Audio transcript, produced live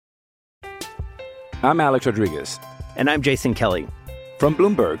I'm Alex Rodriguez. And I'm Jason Kelly. From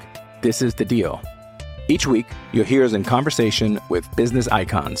Bloomberg, this is The Deal. Each week, you'll hear us in conversation with business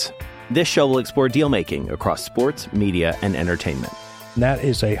icons. This show will explore deal-making across sports, media, and entertainment. That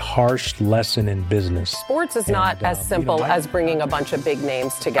is a harsh lesson in business. Sports is not as simple as bringing a bunch of big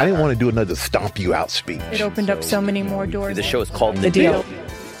names together. I didn't want to do another stomp you out speech. It opened up so many more doors. The show is called The Deal.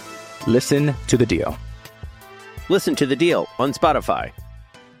 Listen to The Deal. Listen to The Deal on Spotify.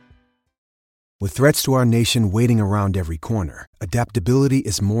 With threats to our nation waiting around every corner, adaptability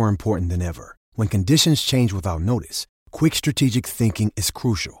is more important than ever. When conditions change without notice, quick strategic thinking is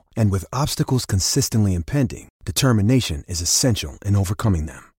crucial. And with obstacles consistently impending, determination is essential in overcoming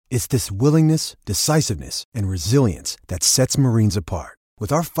them. It's this willingness, decisiveness, and resilience that sets Marines apart.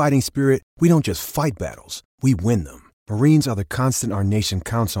 With our fighting spirit, we don't just fight battles, we win them. Marines are the constant our nation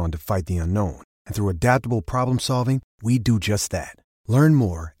counts on to fight the unknown. And through adaptable problem solving, we do just that. Learn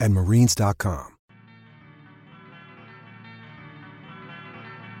more at marines.com.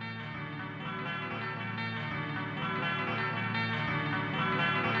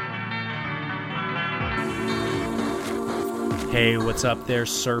 Hey, what's up there,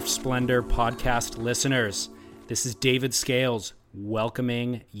 Surf Splendor podcast listeners? This is David Scales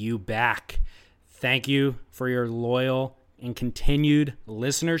welcoming you back. Thank you for your loyal and continued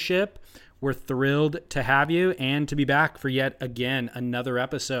listenership. We're thrilled to have you and to be back for yet again another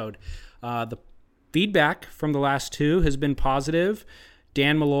episode. The feedback from the last two has been positive.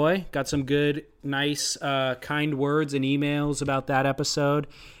 Dan Malloy got some good, nice, kind words and emails about that episode.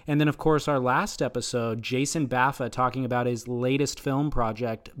 And then, of course, our last episode, Jason Baffa talking about his latest film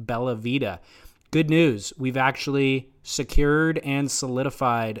project, Bella Vita. Good news. We've actually secured and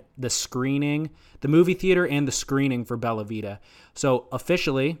solidified the screening, the movie theater and the screening for Bella Vita. So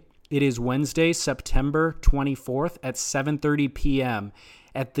officially, it is Wednesday, September 24th at 7:30 p.m.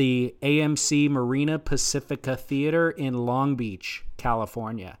 at the AMC Marina Pacifica Theater in Long Beach,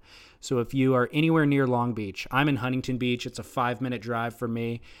 California. So if you are anywhere near Long Beach, I'm in Huntington Beach. It's a 5-minute drive for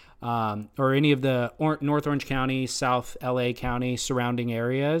me, or any of the North Orange County, South LA County surrounding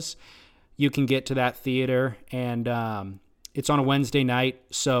areas. You can get to that theater, and it's on a Wednesday night.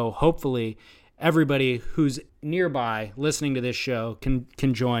 So hopefully everybody who's nearby listening to this show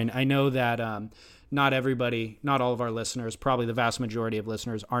can join. I know that not everybody, not all of our listeners, probably the vast majority of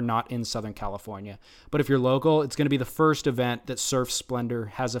listeners are not in Southern California. But if you're local, it's going to be the first event that Surf Splendor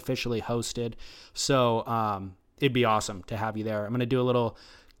has officially hosted. So it'd be awesome to have you there. I'm going to do a little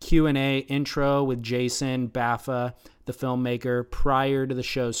Q&A intro with Jason Baffa, the filmmaker, prior to the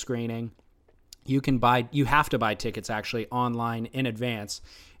show screening. You have to buy tickets actually online in advance,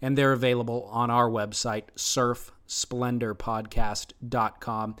 and they're available on our website,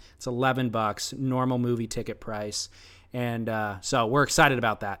 surfsplendorpodcast.com. It's $11, normal movie ticket price. And so we're excited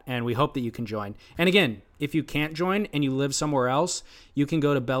about that, and we hope that you can join. And again, if you can't join and you live somewhere else, you can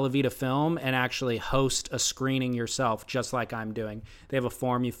go to Bella Vita Film and actually host a screening yourself, just like I'm doing. They have a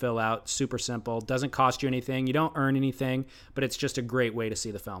form you fill out, super simple, doesn't cost you anything, you don't earn anything, but it's just a great way to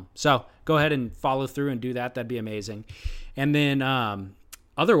see the film. So go ahead and follow through and do that. That'd be amazing. And then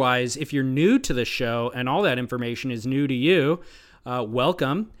otherwise, if you're new to the show and all that information is new to you,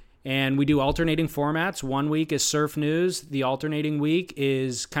 welcome. And we do alternating formats. 1 week is surf news. The alternating week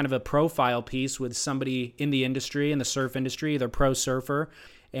is kind of a profile piece with somebody in the industry, in the surf industry, either pro surfer.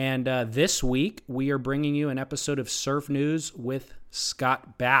 And this week, we are bringing you an episode of Surf News with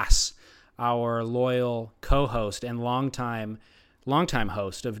Scott Bass, our loyal co-host and longtime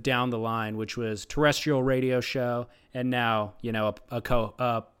host of Down the Line, which was terrestrial radio show, and now,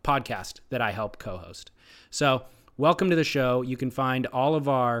 a podcast that I help co-host. So welcome to the show. You can find all of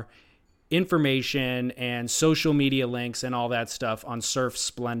our information and social media links and all that stuff on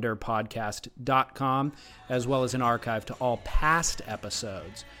surfsplendorpodcast.com, as well as an archive to all past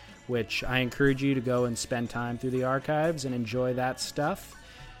episodes, which I encourage you to go and spend time through the archives and enjoy that stuff.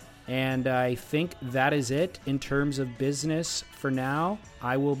 And I think that is it in terms of business for now.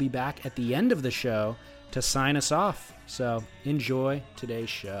 I will be back at the end of the show to sign us off. So enjoy today's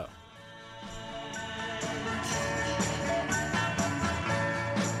show.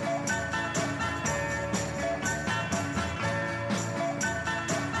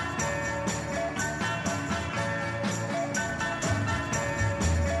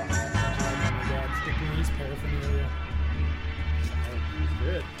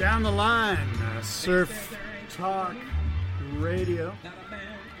 Down the Line, Surf Talk Radio.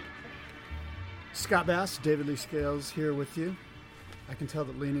 Scott Bass, David Lee Scales here with you. I can tell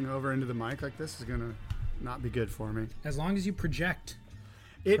that leaning over into the mic like this is going to not be good for me. As long as you project.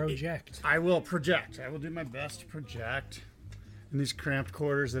 I will project. I will do my best to project. in these cramped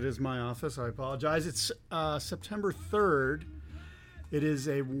quarters that is my office. I apologize. It's September 3rd. It is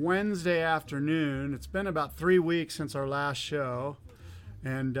a Wednesday afternoon. It's been about 3 weeks since our last show.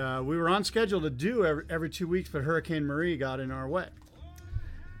 And we were on schedule to do every 2 weeks, but Hurricane Marie got in our way.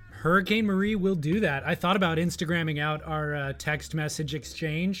 Hurricane Marie will do that. I thought about Instagramming out our text message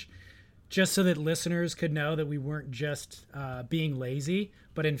exchange just so that listeners could know that we weren't just being lazy,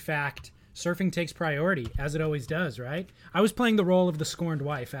 but in fact, surfing takes priority, as it always does, right? I was playing the role of the scorned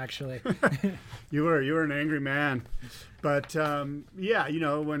wife, actually. You were an angry man. But, yeah, you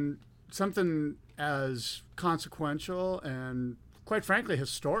know, when something as consequential and, quite frankly,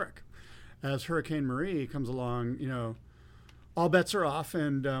 historic as Hurricane Marie comes along, you know, all bets are off,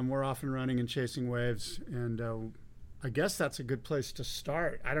 and we're off and running and chasing waves. And I guess that's a good place to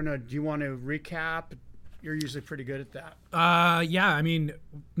start. I don't know. Do you want to recap? You're usually pretty good at that. Yeah, I mean,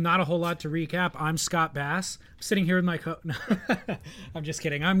 not a whole lot to recap. I'm Scott Bass. I'm sitting here with my no, I'm just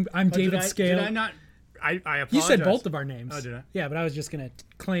kidding. I'm David Scale. Did I not? I apologize. You said both of our names. Oh, did I? Yeah, but I was just going to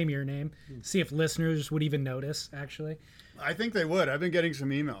claim your name, see if listeners would even notice, actually. I think they would. I've been getting some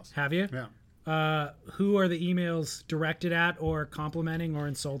emails. Have you? Yeah. Who are the emails directed at, or complimenting or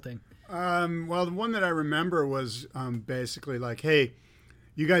insulting? Well, the one that I remember was basically like, hey,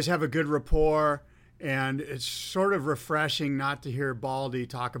 you guys have a good rapport, and it's sort of refreshing not to hear Baldy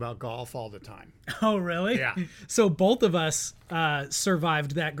talk about golf all the time. Oh, really? Yeah. So both of us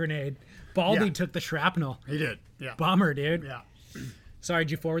survived that grenade. Baldy took the shrapnel. He did. Yeah. Bummer, dude. Yeah. Sorry,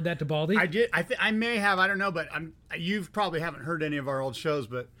 did you forward that to Baldy? I did. I may have. I don't know, but you probably haven't heard any of our old shows,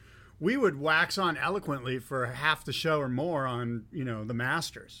 but we would wax on eloquently for half the show or more on, you know, the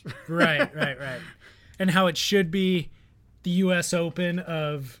Masters. Right. And how it should be the U.S. Open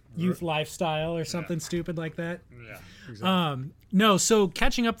of youth lifestyle or something stupid like that. Yeah, exactly. No, so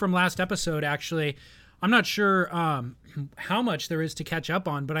catching up from last episode, actually, I'm not sure how much there is to catch up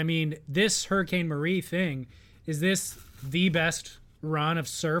on, but I mean, this Hurricane Marie thing, is this the best run of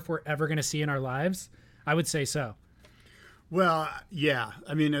surf we're ever going to see in our lives? I would say so. Well, yeah.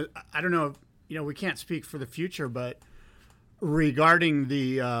 I mean, I don't know. You know, we can't speak for the future, but regarding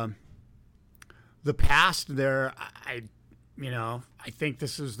the past there, I think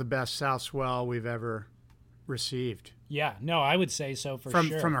this is the best south swell we've ever received. Yeah, no, I would say so from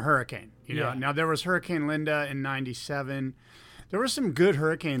sure. From a hurricane. You know, now there was Hurricane Linda in '97. There were some good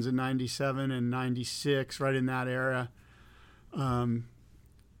hurricanes in '97 and '96, right in that era.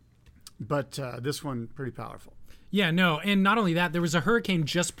 But this one pretty powerful. Yeah, no, and not only that, there was a hurricane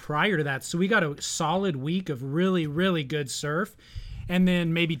just prior to that, so we got a solid week of really, really good surf, and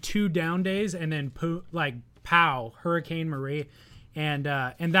then maybe 2 down days, and then pow, Hurricane Marie, and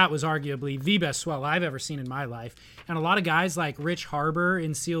that was arguably the best swell I've ever seen in my life. And a lot of guys like Rich Harbour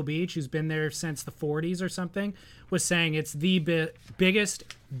in Seal Beach, who's been there since the 40s or something, was saying it's the biggest,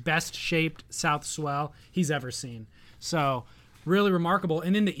 best-shaped south swell he's ever seen. So really remarkable.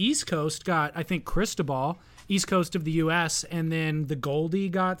 And then the East Coast got, I think, Cristobal, East Coast of the U.S., and then the Goldie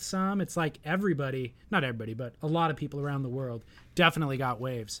got some. It's like everybody, not everybody, but a lot of people around the world definitely got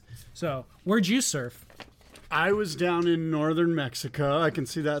waves. So where'd you surf? I was down in northern Mexico. I can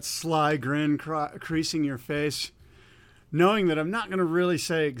see that sly grin creasing your face, knowing that I'm not going to really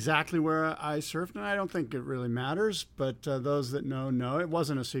say exactly where I surfed, and I don't think it really matters, but those that know. It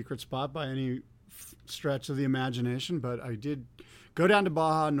wasn't a secret spot by any stretch of the imagination, but I did go down to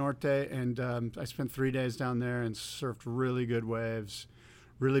Baja Norte, and I spent 3 days down there and surfed really good waves,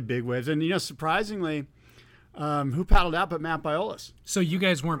 really big waves. And, you know, surprisingly, who paddled out but Matt Biolos? So you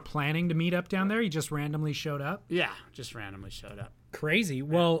guys weren't planning to meet up down there? You just randomly showed up? Yeah, just randomly showed up. Crazy.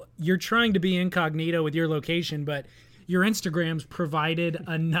 Well, you're trying to be incognito with your location, but your Instagram's provided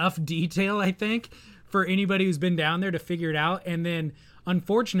enough detail, I think, for anybody who's been down there to figure it out. And then,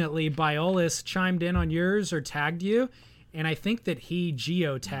 unfortunately, Biolos chimed in on yours or tagged you, and I think that he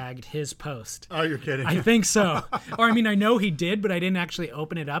geo-tagged his post. Oh, you're kidding. I think so. Or, I mean, I know he did, but I didn't actually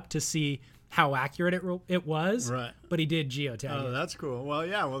open it up to see how accurate it was. Right. But he did geo-tag it. Oh, that's cool. Well,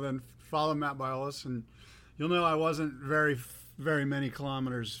 yeah, well then follow Matt Biolos, and you'll know I wasn't very, very many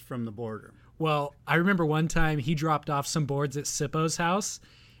kilometers from the border. Well, I remember one time he dropped off some boards at Sippo's house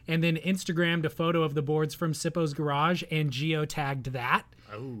and then Instagrammed a photo of the boards from Sippo's garage and geo-tagged that.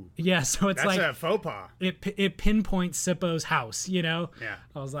 Oh. Yeah, so it's like... That's a faux pas. It pinpoints Sippo's house, you know? Yeah.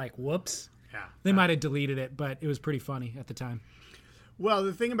 I was like, whoops. Yeah. They might have deleted it, but it was pretty funny at the time. Well,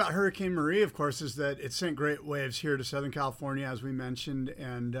 the thing about Hurricane Marie, of course, is that it sent great waves here to Southern California, as we mentioned,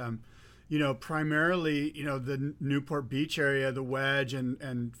 and, you know, primarily, you know, the Newport Beach area, the Wedge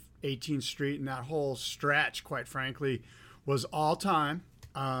and 18th Street and that whole stretch, quite frankly, was all time.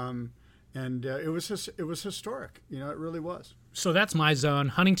 And it was historic. You know, it really was. So that's my zone,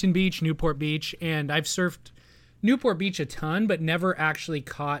 Huntington Beach, Newport Beach, and I've surfed Newport Beach a ton, but never actually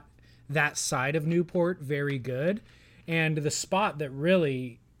caught that side of Newport very good. And the spot that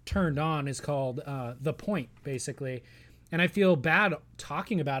really turned on is called The Point, basically. And I feel bad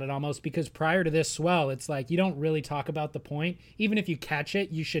talking about it almost because prior to this swell, it's like you don't really talk about The Point. Even if you catch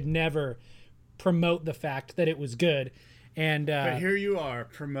it, you should never promote the fact that it was good. And but here you are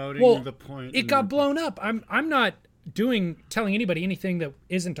promoting The Point. It got blown up. I'm not telling anybody anything that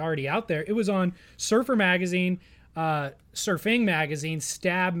isn't already out there. It was on Surfer Magazine, Surfing Magazine,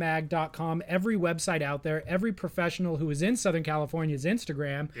 stabmag.com, every website out there, every professional who was in Southern California's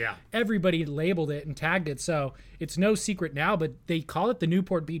Instagram, everybody labeled it and tagged it. So it's no secret now, but they call it the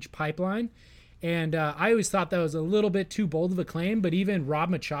Newport Beach Pipeline. And I always thought that was a little bit too bold of a claim, but even Rob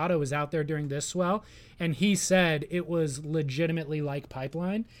Machado was out there during this swell, and he said it was legitimately like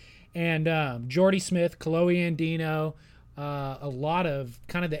Pipeline. And Jordy Smith, Chloe Andino, a lot of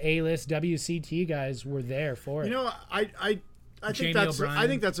kind of the A-list WCT guys were there for it. You know, I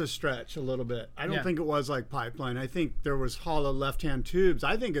think that's a stretch a little bit. I don't think it was like Pipeline. I think there was hollow left-hand tubes.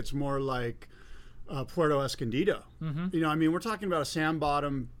 I think it's more like Puerto Escondido. Mm-hmm. You know, I mean, we're talking about a sand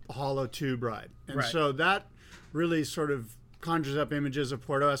bottom hollow tube ride. And so that really sort of conjures up images of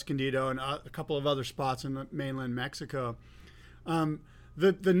Puerto Escondido and a couple of other spots in mainland Mexico.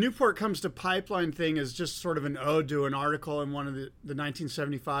 The Newport Comes to Pipeline thing is just sort of an ode to an article in one of the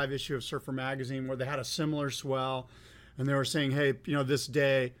 1975 issue of Surfer Magazine where they had a similar swell, and they were saying, hey, you know, this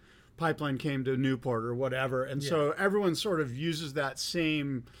day Pipeline came to Newport or whatever. And so everyone sort of uses that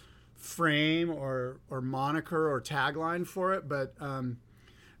same frame or moniker or tagline for it. But I'm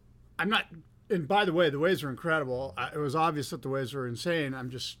not, and by the way, the waves are incredible. It was obvious that the waves were insane. I'm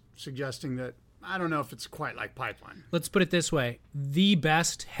just suggesting that I don't know if it's quite like Pipeline. Let's put it this way. The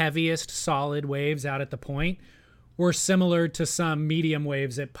best, heaviest, solid waves out at the Point were similar to some medium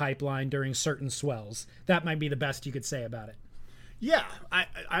waves at Pipeline during certain swells. That might be the best you could say about it. Yeah,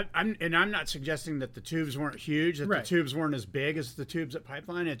 I'm not suggesting that the tubes weren't huge, that the tubes weren't as big as the tubes at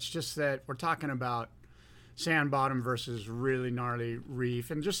Pipeline. It's just that we're talking about sand bottom versus really gnarly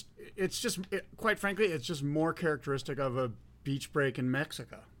reef. And quite frankly, it's just more characteristic of a beach break in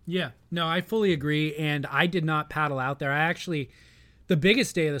Mexico. Yeah, no, I fully agree, and I did not paddle out there. The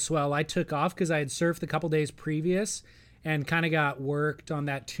biggest day of the swell, I took off because I had surfed a couple days previous and kind of got worked on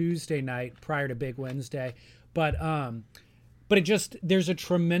that Tuesday night prior to Big Wednesday. But there's a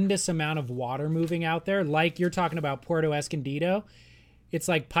tremendous amount of water moving out there. Like you're talking about Puerto Escondido, it's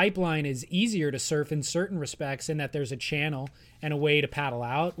like Pipeline is easier to surf in certain respects in that there's a channel and a way to paddle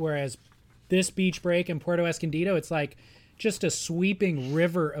out, whereas this beach break in Puerto Escondido, it's like just a sweeping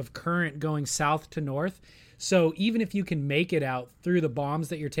river of current going south to north. So even if you can make it out through the bombs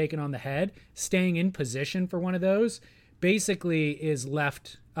that you're taking on the head, staying in position for one of those basically is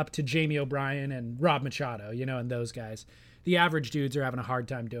left up to Jamie O'Brien and Rob Machado, you know, and those guys. The average dudes are having a hard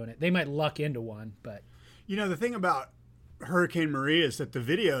time doing it. They might luck into one, but... You know, the thing about Hurricane Maria is that the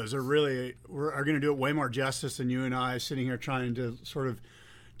videos are going to do it way more justice than you and I sitting here trying to sort of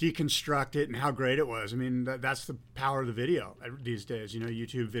deconstruct it and how great it was. I mean, that's the power of the video these days, you know,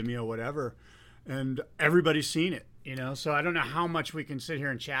 YouTube, Vimeo, whatever. And everybody's seen it, you know, so I don't know how much we can sit here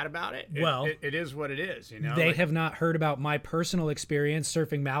and chat about it. It is what it is, you know. They have not heard about my personal experience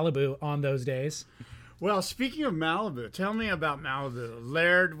surfing Malibu on those days. Well, speaking of Malibu, tell me about Malibu.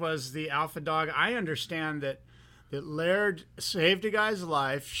 Laird was the alpha dog. I understand that Laird saved a guy's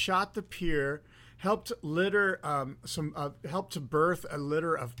life, shot the pier, helped to birth a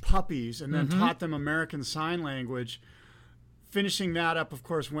litter of puppies, and then taught them American Sign Language. Finishing that up, of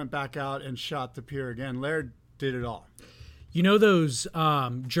course, went back out and shot the pier again. Laird did it all. You know those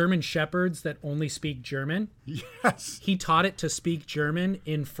German shepherds that only speak German? Yes. He taught it to speak German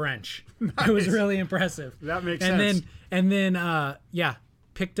in French. Nice. It was really impressive. That makes sense. And then,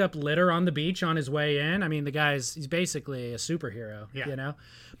 picked up litter on the beach on his way in. I mean, he's basically a superhero, you know?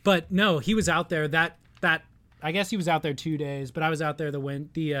 But no, he was out there I guess he was out there 2 days, but I was out there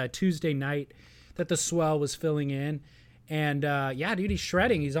the Tuesday night that the swell was filling in. And dude, he's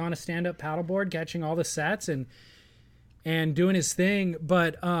shredding. He's on a stand-up paddleboard, catching all the sets and doing his thing.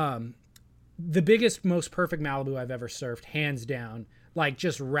 But the biggest, most perfect Malibu I've ever surfed, hands down, like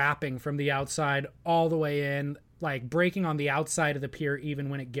just wrapping from the outside all the way in, like breaking on the outside of the pier even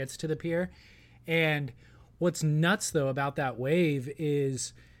when it gets to the pier. And what's nuts, though, about that wave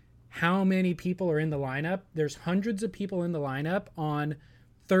is how many people are in the lineup. There's hundreds of people in the lineup on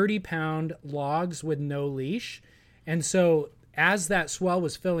 30-pound logs with no leash. And so as that swell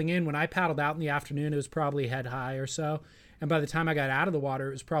was filling in, when I paddled out in the afternoon, it was probably head high or so. And by the time I got out of the water,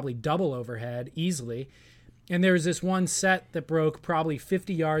 it was probably double overhead easily. And there was this one set that broke probably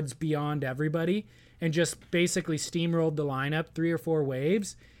 50 yards beyond everybody and just basically steamrolled the lineup, 3 or 4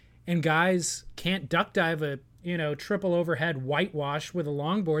 waves. And guys can't duck dive a, triple overhead whitewash with a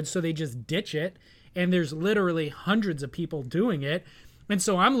longboard, so they just ditch it. And there's literally hundreds of people doing it. And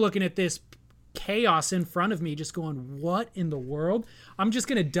so I'm looking at this chaos in front of me just going, what in the world? I'm just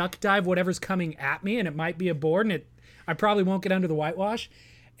going to duck dive whatever's coming at me, and it might be a board, and I probably won't get under the whitewash.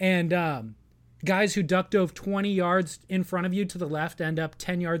 And guys who duck dove 20 yards in front of you to the left end up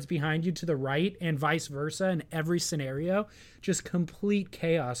 10 yards behind you to the right, and vice versa in every scenario. Just complete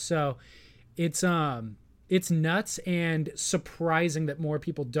chaos. So it's nuts and surprising that more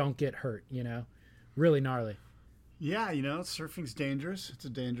people don't get hurt, Really gnarly. Yeah, surfing's dangerous. It's a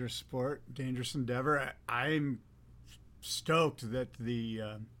dangerous sport, dangerous endeavor. I'm stoked that the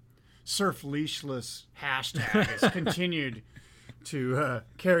surf leashless hashtag has continued to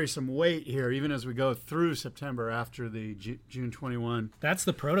carry some weight here, even as we go through September after the June 21. That's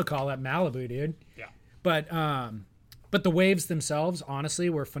the protocol at Malibu, dude. Yeah. But the waves themselves, honestly,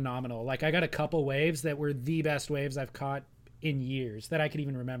 were phenomenal. Like, I got a couple waves that were the best waves I've caught in years that I could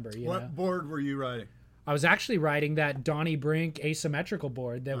even remember. What board were you riding? I was actually riding that Donnie Brink asymmetrical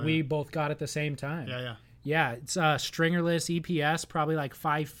board that we both got at the same time. Yeah. Yeah, it's stringerless EPS, probably like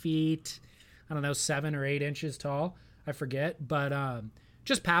 5 feet, 7 or 8 inches tall. I forget, but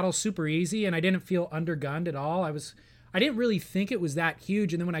just paddle super easy, and I didn't feel undergunned at all. I didn't really think it was that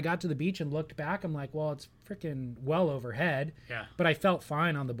huge, and then when I got to the beach and looked back, I'm like, well, it's freaking well overhead. Yeah. But I felt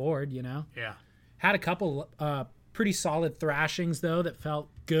fine on the board, Yeah. Had a couple pretty solid thrashings, though, that felt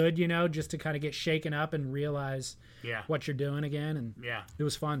good, just to kind of get shaken up and realize what you're doing again. And it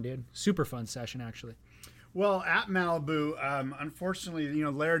was fun, dude. Super fun session, actually. Well, at Malibu, unfortunately,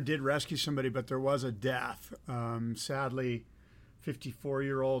 Laird did rescue somebody, but there was a death. Sadly,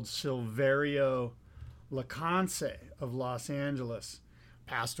 54-year-old Silverio Laconce of Los Angeles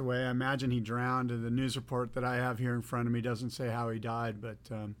passed away. I imagine he drowned. The news report that I have here in front of me doesn't say how he died, but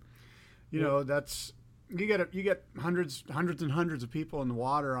that's you get hundreds and hundreds of people in the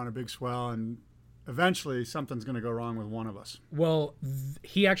water on a big swell, and eventually something's going to go wrong with one of us. Well,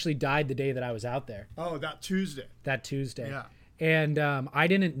 he actually died the day that I was out there. Oh, that Tuesday. Yeah. And I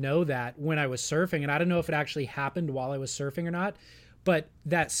didn't know that when I was surfing, and I don't know if it actually happened while I was surfing or not, but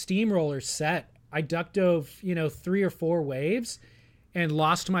that steamroller set, I duck dove, 3 or 4 waves and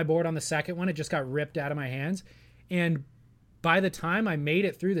lost my board on the second one. It just got ripped out of my hands. And by the time I made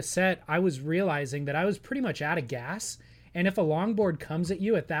it through the set, I was realizing that I was pretty much out of gas. And if a longboard comes at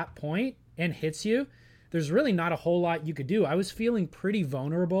you at that point and hits you, there's really not a whole lot you could do. I was feeling pretty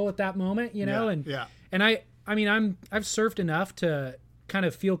vulnerable at that moment, And I've surfed enough to kind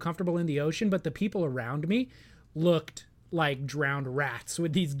of feel comfortable in the ocean, but the people around me looked like drowned rats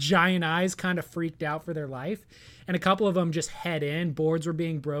with these giant eyes, kind of freaked out for their life. And a couple of them just head in. Boards were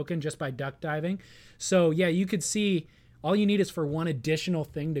being broken just by duck diving. So yeah, you could see all you need is for one additional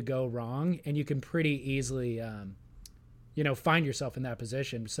thing to go wrong, and you can pretty easily, find yourself in that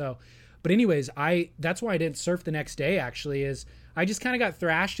position. So, but anyways, that's why I didn't surf the next day, actually, is I just kind of got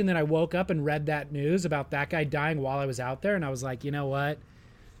thrashed, and then I woke up and read that news about that guy dying while I was out there, and I was like, you know what?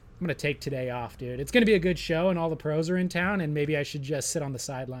 I'm going to take today off, dude. It's going to be a good show, and all the pros are in town, and maybe I should just sit on the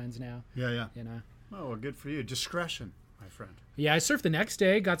sidelines now. Yeah. Oh, well, good for you. Discretion, my friend. Yeah, I surfed the next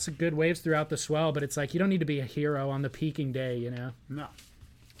day, got some good waves throughout the swell, but it's like you don't need to be a hero on the peaking day, No.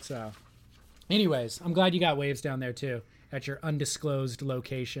 So, anyways, I'm glad you got waves down there, too, at your undisclosed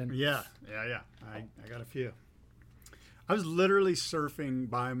location. Yeah. I got a few. I was literally surfing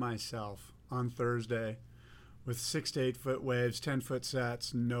by myself on Thursday with 6 to 8 foot waves, 10-foot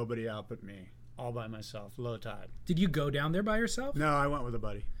sets, nobody out but me, all by myself, low tide. Did you go down there by yourself? No, I went with a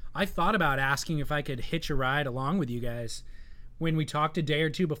buddy. I thought about asking if I could hitch a ride along with you guys when we talked a day or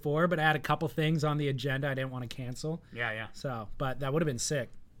two before, but I had a couple things on the agenda I didn't want to cancel. Yeah. So, but that would have been sick.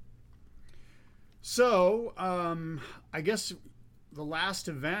 So, I guess the last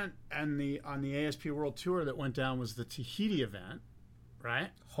event on the ASP World Tour that went down was the Tahiti event, right?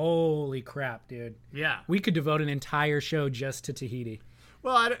 Holy crap, dude. Yeah. We could devote an entire show just to Tahiti.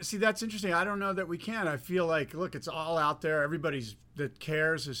 Well, see, that's interesting. I don't know that we can. I feel like, look, it's all out there. Everybody that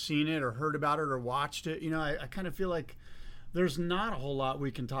cares has seen it or heard about it or watched it. I kind of feel like there's not a whole lot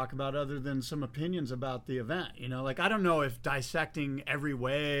we can talk about other than some opinions about the event. I don't know if dissecting every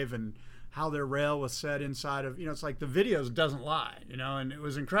wave and how their rail was set inside of, it's like the videos doesn't lie, and it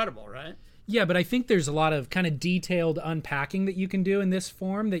was incredible, right? Yeah, but I think there's a lot of kind of detailed unpacking that you can do in this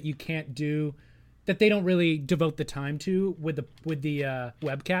form that you can't do, that they don't really devote the time to with the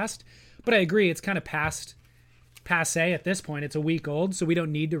webcast. But I agree, it's kind of passe at this point. It's a week old, so we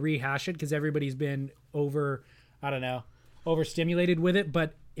don't need to rehash it because everybody's been overstimulated with it.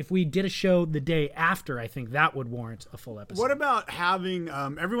 But if we did a show the day after, I think that would warrant a full episode. What about having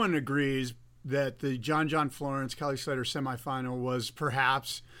everyone agrees that the John Florence Kelly Slater semifinal was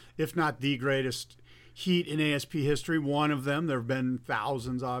perhaps, if not the greatest heat in ASP history, one of them. There have been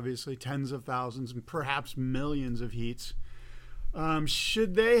thousands, obviously, tens of thousands, and perhaps millions of heats.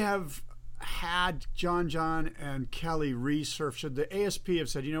 Should they have had John and Kelly resurf? Should the ASP have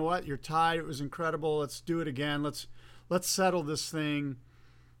said, you know what, you're tied, it was incredible, let's do it again, let's settle this thing,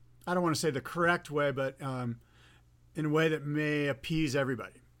 I don't want to say the correct way, but in a way that may appease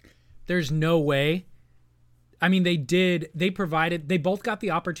everybody? There's no way. I mean, they both got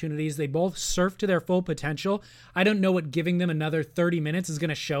the opportunities. They both surfed to their full potential. I don't know what giving them another 30 minutes is going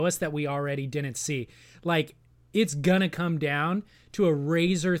to show us that we already didn't see. Like, it's going to come down to a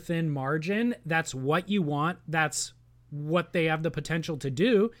razor thin margin. That's what you want. That's what they have the potential to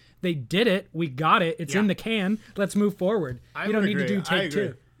do. They did it. We got it. It's in the can. Let's move forward. You don't need to do take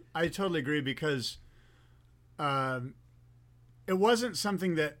two. I totally agree, because it wasn't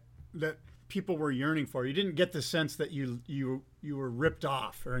something that people were yearning for. You didn't get the sense that you were ripped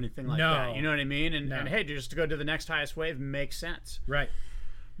off or anything like that. You know what I mean? And hey, just to go to the next highest wave makes sense. Right.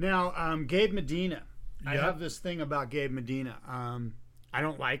 Now, Gabe Medina. Yep. I have this thing about Gabe Medina. I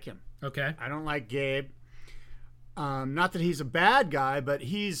don't like him. Okay. I don't like Gabe. Not that he's a bad guy, but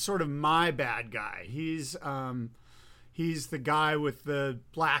he's sort of my bad guy. He's the guy with the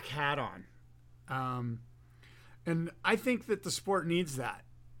black hat on. And I think that the sport needs that.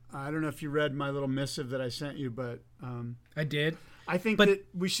 I don't know if you read my little missive that I sent you, but I did. I think that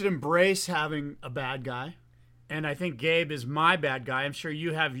we should embrace having a bad guy. And I think Gabe is my bad guy. I'm sure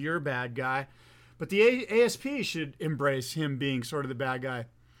you have your bad guy. But the ASP should embrace him being sort of the bad guy.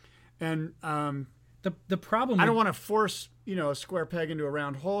 And the problem, I don't want to force, a square peg into a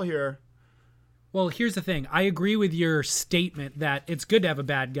round hole here. Well, here's the thing. I agree with your statement that it's good to have a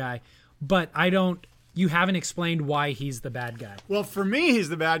bad guy, but you haven't explained why he's the bad guy. Well, for me, he's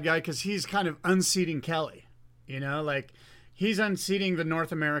the bad guy because he's kind of unseating Kelly. Like he's unseating the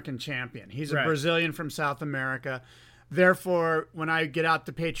North American champion. He's a Brazilian from South America. Therefore, when I get out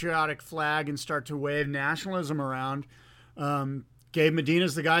the patriotic flag and start to wave nationalism around, Gabe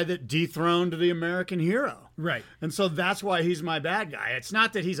Medina's the guy that dethroned the American hero. Right. And so that's why he's my bad guy. It's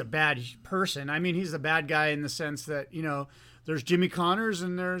not that he's a bad person. I mean, he's the bad guy in the sense that, there's Jimmy Connors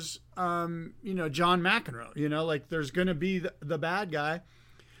and there's, John McEnroe. Like there's going to be the bad guy.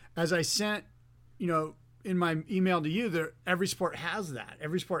 As I sent, in my email to you, every sport has that.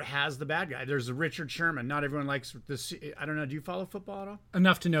 Every sport has the bad guy. There's a Richard Sherman. Not everyone likes this. I don't know. Do you follow football at all?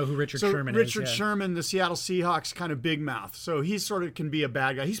 Enough to know who Richard Sherman is. Richard Sherman, the Seattle Seahawks, kind of big mouth. So he sort of can be a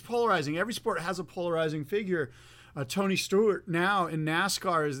bad guy. He's polarizing. Every sport has a polarizing figure. Tony Stewart now in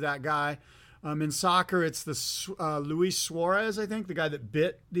NASCAR is that guy. In soccer, it's the Luis Suarez, I think, the guy that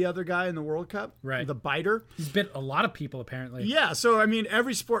bit the other guy in the World Cup. Right. The biter. He's bit a lot of people, apparently. Yeah. So, I mean,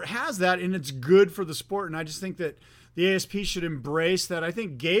 every sport has that, and it's good for the sport. And I just think that the ASP should embrace that. I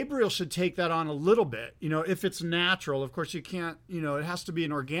think Gabriel should take that on a little bit, if it's natural. Of course, you can't, it has to be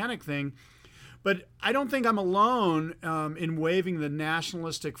an organic thing. But I don't think I'm alone in waving the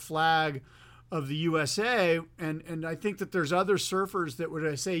nationalistic flag of the USA. And I think that there's other surfers that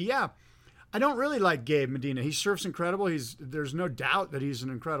would say, yeah, I don't really like Gabe Medina. He surfs incredible. There's no doubt that he's an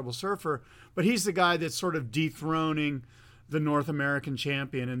incredible surfer, but he's the guy that's sort of dethroning the North American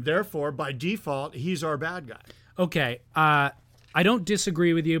champion, and therefore, by default, he's our bad guy. Okay, I don't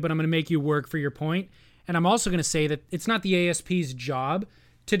disagree with you, but I'm going to make you work for your point, and I'm also going to say that it's not the ASP's job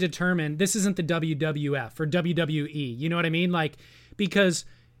to determine, this isn't the WWF or WWE, you know what I mean? Like, because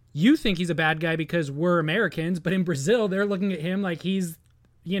you think he's a bad guy because we're Americans, but in Brazil, they're looking at him like he's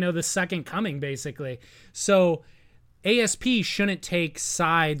the second coming, basically. So ASP shouldn't take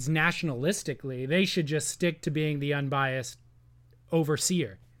sides nationalistically. They should just stick to being the unbiased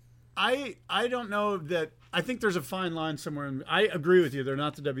overseer. I don't know that. I think there's a fine line somewhere. I agree with you. They're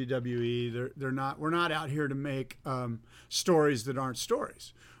not the WWE. They're not. We're not out here to make stories that aren't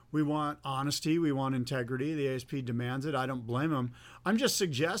stories. We want honesty. We want integrity. The ASP demands it. I don't blame them. I'm just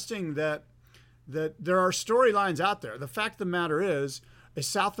suggesting that there are storylines out there. The fact of the matter is, a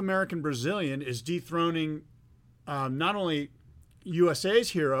South American Brazilian is dethroning not only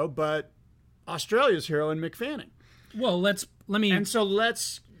USA's hero, but Australia's hero in Mick Fanning. Well, let's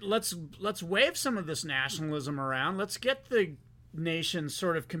wave some of this nationalism around. Let's get the nations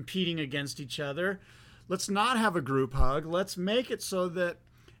sort of competing against each other. Let's not have a group hug. Let's make it so that,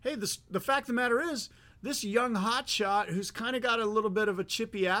 hey, the fact of the matter is, this young hotshot who's kind of got a little bit of a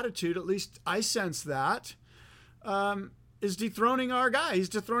chippy attitude, at least I sense that, is dethroning our guy. He's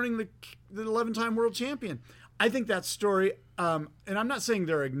dethroning the 11-time world champion. I think that story, and I'm not saying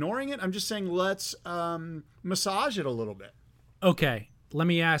they're ignoring it. I'm just saying let's massage it a little bit. Okay, let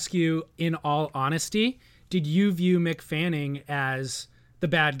me ask you, in all honesty, did you view Mick Fanning as the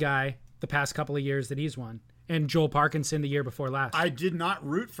bad guy the past couple of years that he's won? And Joel Parkinson the year before last? I did not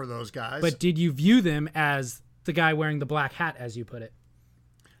root for those guys. But did you view them as the guy wearing the black hat, as you put it?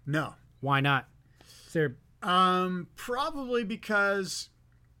 No. Why not? Is there... Probably because...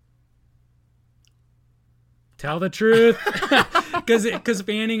 Tell the truth. Because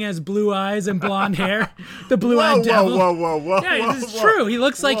Fanning has blue eyes and blonde hair. The blue-eyed devil. Whoa. Yeah, it's true. He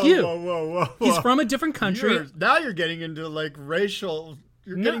looks like you. Whoa. He's from a different country. Now you're getting into like racial...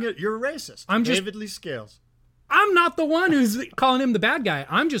 You're a racist. David Lee Scales. I'm not the one who's calling him the bad guy.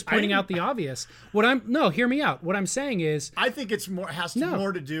 I'm just pointing out the obvious. Hear me out. What I'm saying is, I think it's more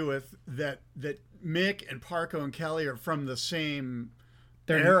more to do with that Mick and Parko and Kelly are from the same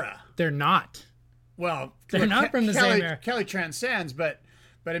era. They're not. Well, they're not from the same era. Kelly transcends, but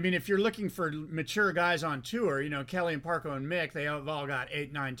I mean, if you're looking for mature guys on tour, Kelly and Parko and Mick, they have all got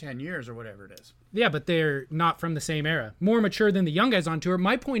 8, 9, 10 years or whatever it is. Yeah, but they're not from the same era. More mature than the young guys on tour.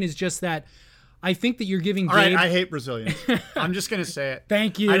 My point is just that I think that you're giving Gabe... All right, I hate Brazilians. I'm just going to say it.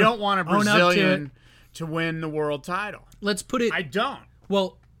 Thank you. I don't want a Brazilian to win the world title. Let's put it... I don't.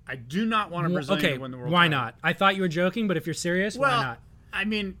 Well... I do not want a Brazilian to win the world title. Why not? I thought you were joking, but if you're serious, why not? I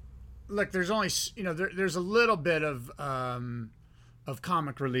mean, look, there's only... there's a little bit of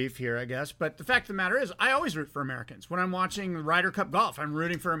comic relief here, I guess. But the fact of the matter is, I always root for Americans. When I'm watching Ryder Cup golf, I'm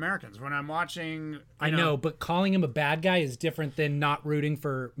rooting for Americans. When I'm watching... I know, but calling him a bad guy is different than not rooting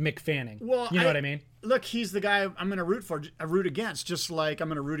for Mick Fanning. Well, you know what I mean? Look, he's the guy I'm going to root against, just like I'm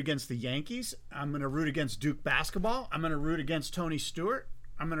going to root against the Yankees. I'm going to root against Duke basketball. I'm going to root against Tony Stewart.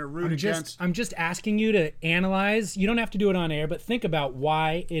 I'm going to root against... I'm just asking you to analyze. You don't have to do it on air, but think about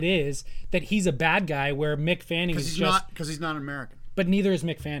why it is that he's a bad guy where Mick Fanning is just... Because he's not American. But neither is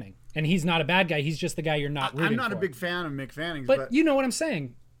Mick Fanning. And he's not a bad guy. He's just the guy you're not rooting for. I'm not a big fan of Mick Fanning. But you know what I'm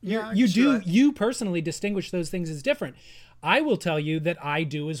saying. Yeah, you personally distinguish those things as different. I will tell you that I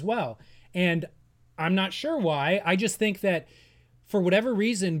do as well. And I'm not sure why. I just think that for whatever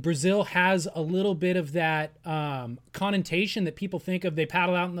reason, Brazil has a little bit of that connotation that people think of.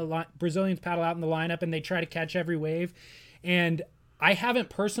 Brazilians paddle out in the lineup and they try to catch every wave. And I haven't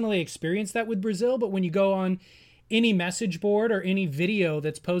personally experienced that with Brazil, but when you go on any message board or any video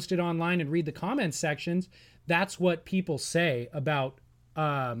that's posted online and read the comments sections, that's what people say about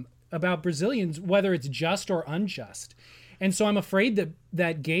Brazilians, whether it's just or unjust. And so I'm afraid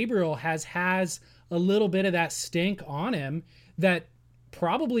that Gabriel has a little bit of that stink on him that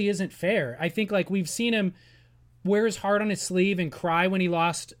probably isn't fair. I think like we've seen him wear his heart on his sleeve and cry when he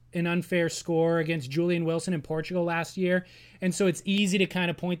lost an unfair score against Julian Wilson in Portugal last year. And so it's easy to kind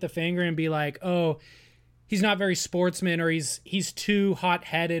of point the finger and be like, oh, he's not very sportsman, or he's too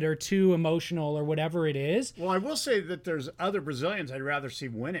hot-headed or too emotional or whatever it is. Well, I will say that there's other Brazilians I'd rather see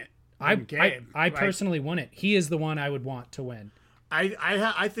win it. I personally want it. He is the one I would want to win.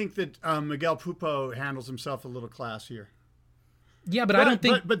 I think that Miguel Pupo handles himself a little classier. Yeah, but I don't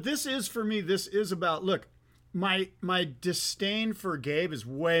think... But this is, for me, this is about... Look, my disdain for Gabe is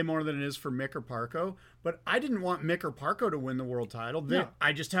way more than it is for Mick or Parko. But I didn't want Mick or Parko to win the world title. No.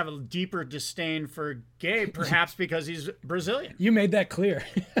 I just have a deeper disdain for Gabe, perhaps because he's Brazilian. You made that clear.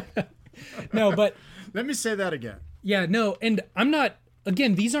 No, but... Let me say that again. Yeah, no, and I'm not...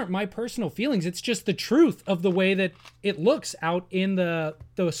 Again, these aren't my personal feelings. It's just the truth of the way that it looks out in the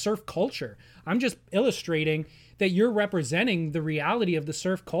surf culture. I'm just illustrating that you're representing the reality of the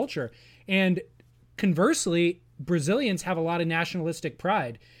surf culture. And conversely, Brazilians have a lot of nationalistic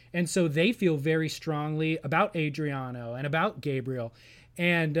pride. And so they feel very strongly about Adriano and about Gabriel.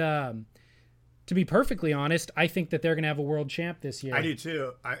 And to be perfectly honest, I think that they're going to have a world champ this year. I do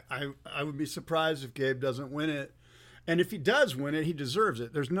too. I would be surprised if Gabe doesn't win it. And if he does win it, he deserves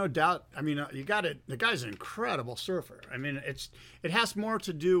it. There's no doubt. I mean, you got it. The guy's an incredible surfer. I mean, it has more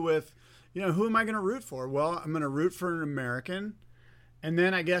to do with, who am I going to root for? Well, I'm going to root for an American. And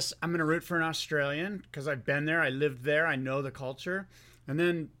then I guess I'm going to root for an Australian because I've been there. I lived there. I know the culture. And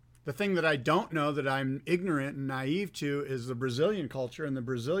then the thing that I don't know, that I'm ignorant and naive to, is the Brazilian culture and the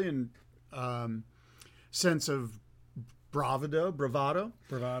Brazilian sense of bravado.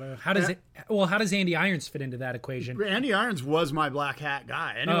 How does Andy Irons fit into that equation? Andy Irons was my black hat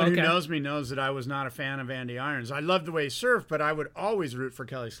guy. Anyone who knows me knows that I was not a fan of Andy Irons. I loved the way he surfed, but I would always root for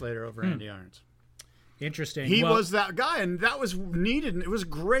Kelly Slater over Andy Irons. Interesting. He was that guy, and that was needed, and it was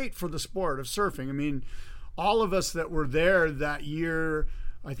great for the sport of surfing. I mean, all of us that were there that year,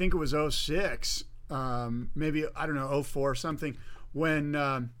 I think it was 2006, maybe, I don't know, 2004 or something,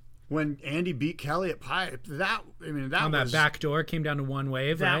 when Andy beat Kelly at Pipe. That on that back door came down to one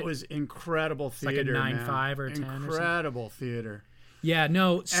wave. That was incredible theater. Like a 9-5 or 10. Incredible theater. Yeah,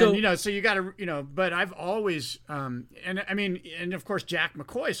 no. So and, so you got to, but I've always, and of course Jack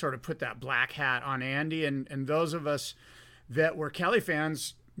McCoy sort of put that black hat on Andy, and those of us that were Kelly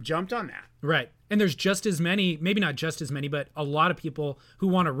fans jumped on that. Right. And there's just as many, maybe not just as many, but a lot of people who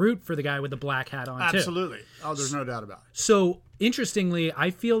want to root for the guy with the black hat on too. Absolutely. Oh, there's no doubt about it. So interestingly, I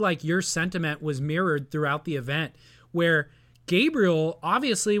feel like your sentiment was mirrored throughout the event, where Gabriel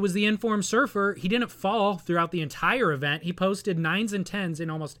obviously was the informed surfer. He didn't fall throughout the entire event. He posted 9s and 10s in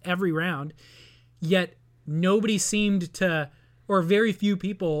almost every round, yet nobody seemed to, or very few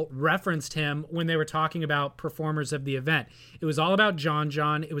people referenced him when they were talking about performers of the event. It was all about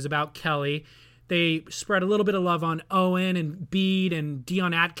John. It was about Kelly. They spread a little bit of love on Owen and Bede and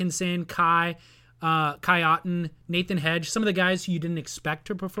Dion Atkinson, Kai Otten, Nathan Hedge, some of the guys who you didn't expect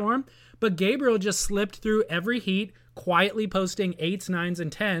to perform. But Gabriel just slipped through every heat, quietly posting 8s, 9s,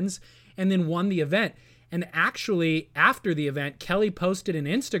 and 10s, and then won the event. And actually, after the event, Kelly posted an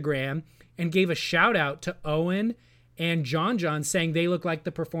Instagram and gave a shout out to Owen and John saying they look like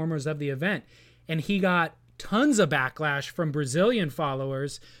the performers of the event. And he got tons of backlash from Brazilian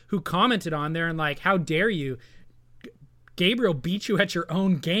followers who commented on there and like, how dare you? Gabriel beat you at your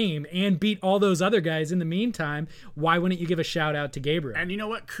own game and beat all those other guys in the meantime. Why wouldn't you give a shout out to Gabriel? And you know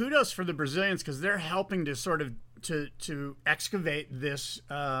what? Kudos for the Brazilians, because they're helping to sort of to excavate this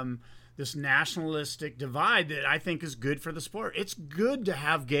this nationalistic divide that I think is good for the sport. It's good to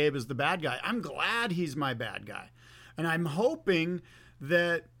have Gabe as the bad guy. I'm glad he's my bad guy. And I'm hoping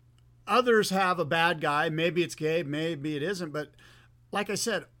that others have a bad guy. Maybe it's Gabe, maybe it isn't. But like I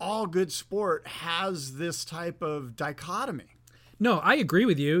said, all good sport has this type of dichotomy. No, I agree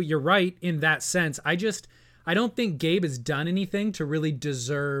with you. You're right in that sense. I don't think Gabe has done anything to really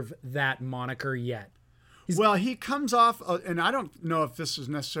deserve that moniker yet. Well, he comes off, and I don't know if this is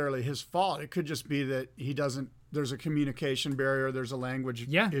necessarily his fault. It could just be that he doesn't, there's a communication barrier, there's a language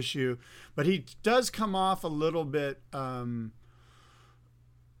issue. But he does come off a little bit, I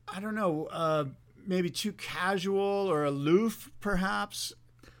don't know, maybe too casual or aloof, perhaps.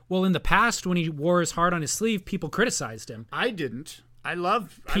 Well, in the past, when he wore his heart on his sleeve, people criticized him. I didn't.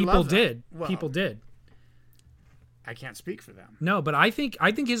 People did. Well, people did. I can't speak for them. No, but I think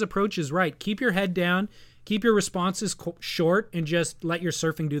his approach is right. Keep your head down, keep your responses short, and just let your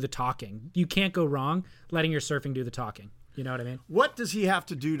surfing do the talking. You can't go wrong letting your surfing do the talking. You know what I mean? What does he have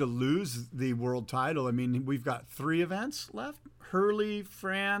to do to lose the world title? I mean, we've got 3 events left: Hurley,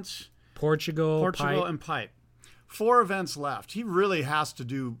 France, Portugal, and Pipe. 4 events left. He really has to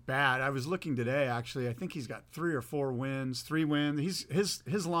do bad. I was looking today, actually. I think he's got 3 or 4 wins, 3 wins.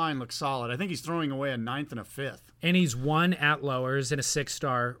 His line looks solid. I think he's throwing away a 9th and a 5th. And he's won at lowers in a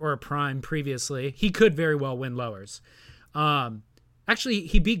 6-star or a prime previously. He could very well win lowers. Actually,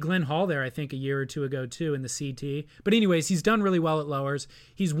 he beat Glenn Hall there, I think, a year or 2 ago, too, in the CT. But anyways, he's done really well at lowers.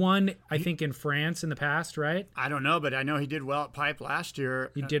 He's won, I think, in France in the past, right? I don't know, but I know he did well at Pipe last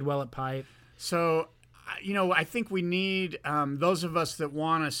year. He did well at Pipe. So, I think we need, those of us that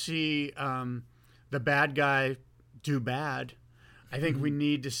want to see the bad guy do bad, I think we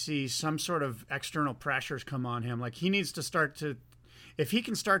need to see some sort of external pressures come on him. Like, he needs to start to, if he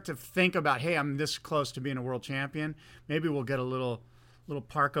can start to think about, hey, I'm this close to being a world champion, maybe we'll get a little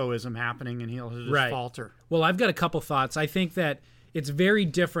Parkoism happening and he'll just falter. Well, I've got a couple thoughts. I think that it's very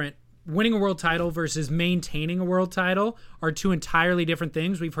different. Winning a world title versus maintaining a world title are 2 entirely different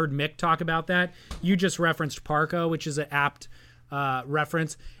things. We've heard Mick talk about that. You just referenced Parko, which is an apt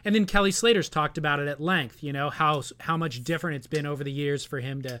reference. And then Kelly Slater's talked about it at length, how much different it's been over the years for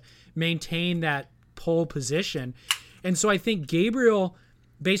him to maintain that pole position. And so I think Gabriel,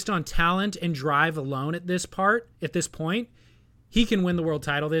 based on talent and drive alone at this point, he can win the world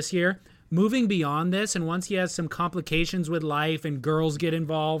title this year. Moving beyond this, and once he has some complications with life and girls get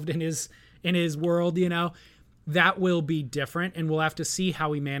involved in his world, that will be different, and we'll have to see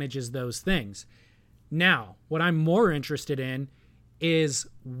how he manages those things. Now, what I'm more interested in is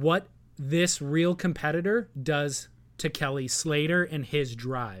what this real competitor does to Kelly Slater and his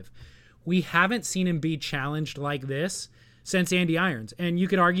drive. We haven't seen him be challenged like this since Andy Irons, and you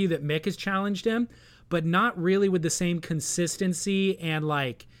could argue that Mick has challenged him, but not really with the same consistency and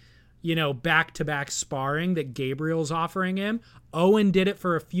back-to-back sparring that Gabriel's offering him. Owen did it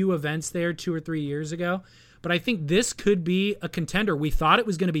for a few events there 2 or 3 years ago. But I think this could be a contender. We thought it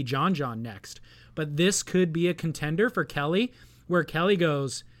was going to be John next. But this could be a contender for Kelly, where Kelly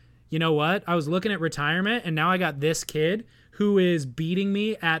goes, you know what? I was looking at retirement, and now I got this kid who is beating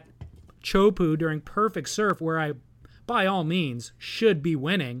me at Chopu during perfect surf where I, by all means, should be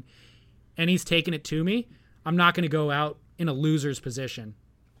winning, and he's taking it to me, I'm not going to go out in a loser's position.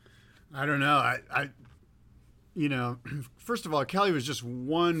 I don't know. First of all, Kelly was just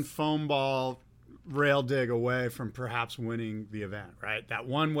one foam ball rail dig away from perhaps winning the event, right? That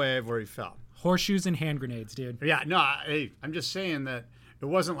one wave where he fell. Horseshoes and hand grenades, dude. Yeah, no, I'm just saying that it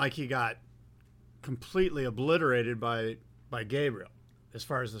wasn't like he got completely obliterated by Gabriel as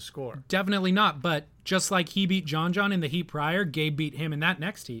far as the score. Definitely not, but just like he beat John in the heat prior, Gabe beat him in that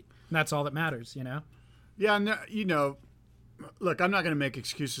next heat. And that's all that matters, you know? Yeah, look, I'm not going to make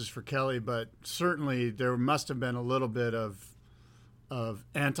excuses for Kelly, but certainly there must have been a little bit of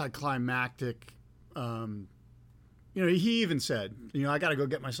anticlimactic. He even said, I got to go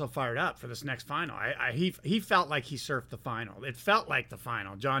get myself fired up for this next final. He felt like he surfed the final. It felt like the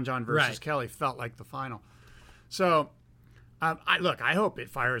final. John versus Kelly felt like the final. So, I hope it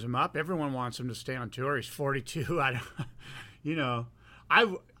fires him up. Everyone wants him to stay on tour. He's 42. I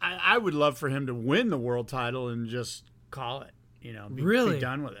would love for him to win the world title and just call it. Be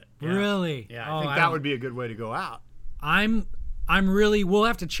done with it. Yeah. Really? Yeah, I think that would be a good way to go out. I'm really, we'll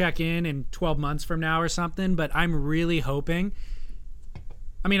have to check in 12 months from now or something, but I'm really hoping,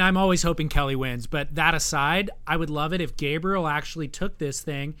 I'm always hoping Kelly wins, but that aside, I would love it if Gabriel actually took this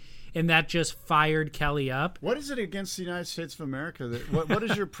thing and that just fired Kelly up. What is it against the United States of America? What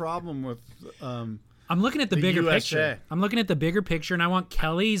is your problem with I'm looking at the bigger USA. picture. I'm looking at the bigger picture, and I want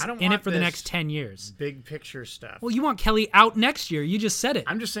Kelly's in it for the next 10 years. Big picture stuff. Well, you want Kelly out next year. You just said it.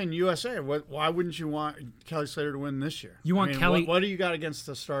 I'm just saying USA. Why wouldn't you want Kelly Slater to win this year? You want Kelly. What do you got against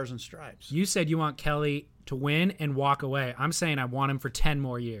the Stars and Stripes? You said you want Kelly to win and walk away. I'm saying I want him for 10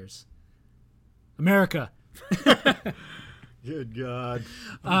 more years. America. Good God.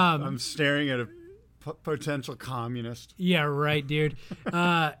 I'm staring at a potential communist. Yeah, right, dude.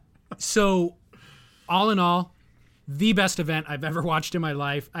 So, all in all, the best event I've ever watched in my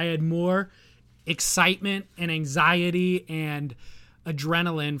life. I had more excitement and anxiety and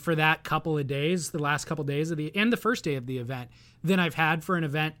adrenaline for that couple of days, the last couple of days and the first day of the event, than I've had for an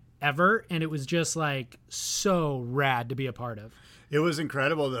event ever. And it was just like so rad to be a part of. It was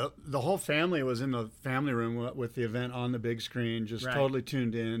incredible. The whole family was in the family room with the event on the big screen, just totally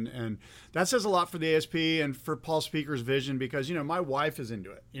tuned in. And that says a lot for the ASP and for Paul Speaker's vision because, my wife is into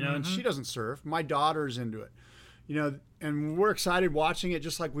it, and she doesn't surf. My daughter's into it, and we're excited watching it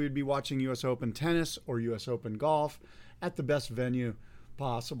just like we would be watching U.S. Open tennis or U.S. Open golf at the best venue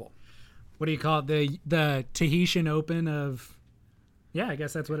possible. What do you call it? The Tahitian Open of, yeah, I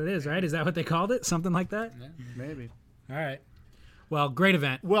guess that's what it is, right? Is that what they called it? Something like that? Yeah, maybe. All right. Well, great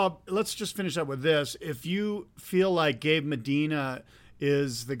event. Well, let's just finish up with this. If you feel like Gabe Medina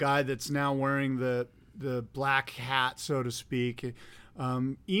is the guy that's now wearing the black hat, so to speak,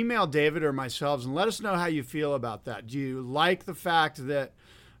 email David or myself and let us know how you feel about that. Do you like the fact that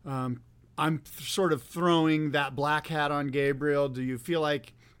I'm sort of throwing that black hat on Gabriel? Do you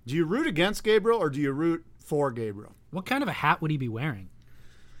root against Gabriel or do you root for Gabriel? What kind of a hat would he be wearing?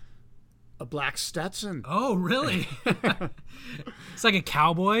 A black Stetson. Oh, really? It's like a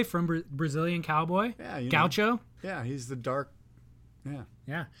cowboy from Brazilian cowboy. Yeah, Gaucho. Yeah, he's the dark. Yeah.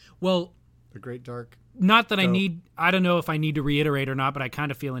 Yeah. Well, the great dark. Not that I don't know if I need to reiterate or not, but I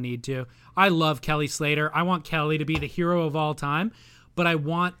kind of feel a need to. I love Kelly Slater. I want Kelly to be the hero of all time, but I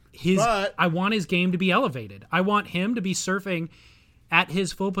want his game to be elevated. I want him to be surfing at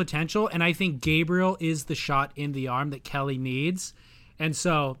his full potential, and I think Gabriel is the shot in the arm that Kelly needs. And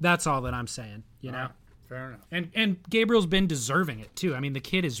so that's all that I'm saying, you know? Fair enough. And Gabriel's been deserving it, too. I mean, the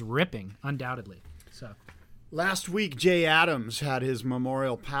kid is ripping, undoubtedly. So last week, Jay Adams had his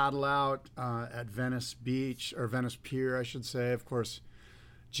memorial paddle out at Venice Beach, or Venice Pier, I should say. Of course,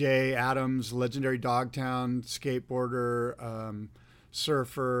 Jay Adams, legendary Dogtown skateboarder,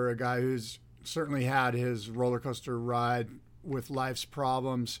 surfer, a guy who's certainly had his roller coaster ride with life's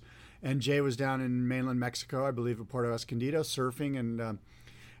problems. And Jay was down in mainland Mexico, I believe at Puerto Escondido, surfing and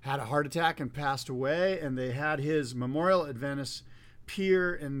had a heart attack and passed away. And they had his memorial at Venice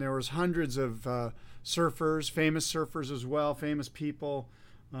Pier, and there was hundreds of surfers, famous surfers as well, famous people.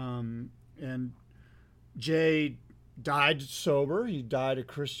 And Jay died sober. He died a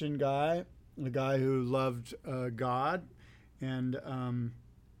Christian guy, a guy who loved God. And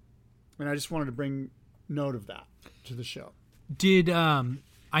I just wanted to bring note of that to the show.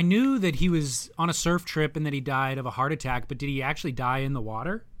 I knew that he was on a surf trip and that he died of a heart attack, but did he actually die in the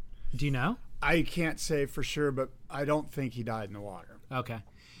water? Do you know? I can't say for sure, but I don't think he died in the water. Okay.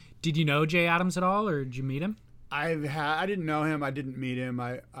 Did you know Jay Adams at all, or did you meet him? I didn't know him. I didn't meet him.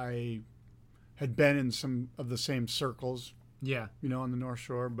 I had been in some of the same circles. Yeah. On the North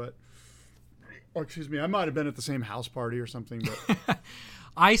Shore, but Oh, excuse me. I might have been at the same house party or something. But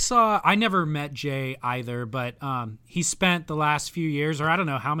I never met Jay either, but he spent the last few years, or I don't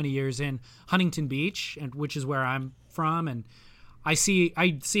know how many years, in Huntington Beach, which is where I'm from, and I see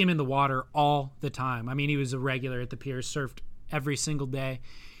him in the water all the time. I mean, he was a regular at the pier, surfed every single day,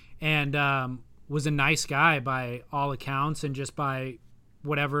 and was a nice guy by all accounts, and just by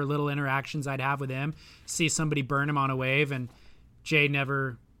whatever little interactions I'd have with him, see somebody burn him on a wave, and Jay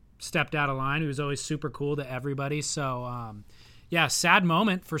never stepped out of line. He was always super cool to everybody. So, yeah, sad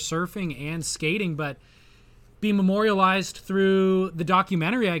moment for surfing and skating, but be memorialized through the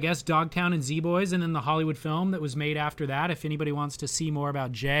documentary, I guess, Dogtown and Z-Boys, and then the Hollywood film that was made after that. If anybody wants to see more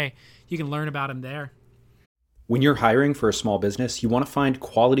about Jay, you can learn about him there. When you're hiring for a small business, you want to find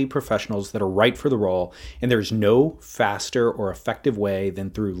quality professionals that are right for the role, and there's no faster or effective way than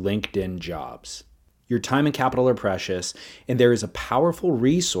through LinkedIn Jobs. Your time and capital are precious, and there is a powerful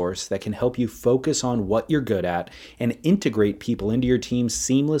resource that can help you focus on what you're good at and integrate people into your team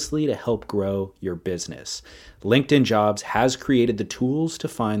seamlessly to help grow your business. LinkedIn Jobs has created the tools to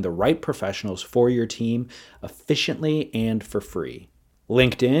find the right professionals for your team efficiently and for free.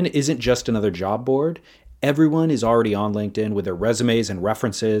 LinkedIn isn't just another job board. Everyone is already on LinkedIn with their resumes and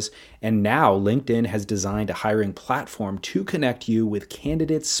references, and now LinkedIn has designed a hiring platform to connect you with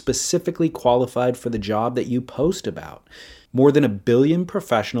candidates specifically qualified for the job that you post about. More than 1 billion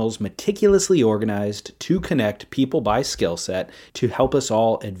professionals meticulously organized to connect people by skill set to help us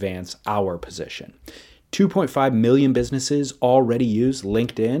all advance our position. 2.5 million businesses already use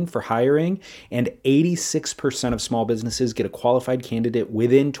LinkedIn for hiring, and 86% of small businesses get a qualified candidate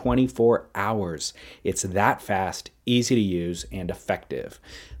within 24 hours. It's that fast, easy to use, and effective.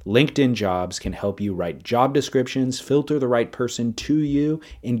 LinkedIn Jobs can help you write job descriptions, filter the right person to you,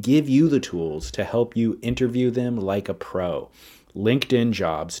 and give you the tools to help you interview them like a pro.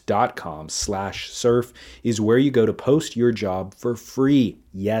 LinkedInjobs.com/surf is where you go to post your job for free.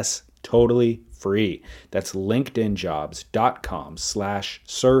 Yes, totally free. That's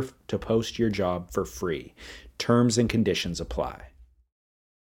LinkedInjobs.com/surf to post your job for free. Terms and conditions apply.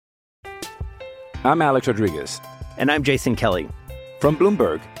 I'm Alex Rodriguez. And I'm Jason Kelly. From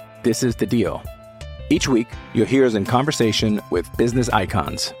Bloomberg, this is The Deal. Each week, you'll hear us in conversation with business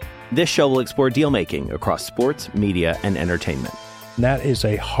icons. This show will explore deal-making across sports, media, and entertainment. That is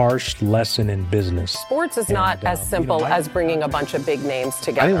a harsh lesson in business. Sports is not as simple as bringing a bunch of big names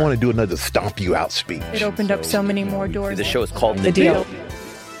together. I didn't want to do another stomp you out speech. It opened up so many more doors. The show is called The Deal.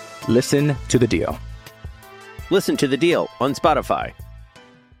 Listen to The Deal. Listen to The Deal on Spotify.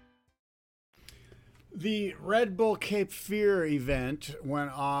 The Red Bull Cape Fear event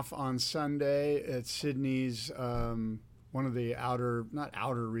went off on Sunday at Sydney's, one of the not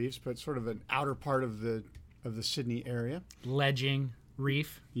outer reefs, but sort of an outer part of the Sydney area. Ledging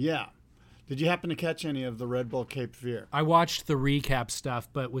Reef. Yeah. Did you happen to catch any of the Red Bull Cape Fear? I watched the recap stuff,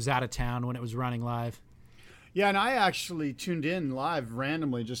 but was out of town when it was running live. Yeah, and I actually tuned in live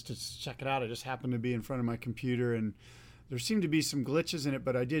randomly just to check it out. I just happened to be in front of my computer, and there seemed to be some glitches in it,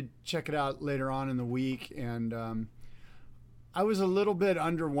 but I did check it out later on in the week, and I was a little bit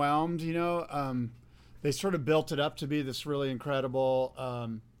underwhelmed. They sort of built it up to be this really incredible,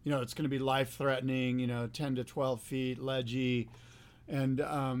 it's going to be life-threatening, 10 to 12 feet, ledgy. And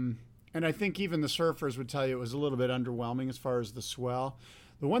I think even the surfers would tell you it was a little bit underwhelming as far as the swell.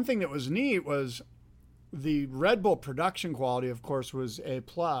 The one thing that was neat was the Red Bull production quality, of course, was A+.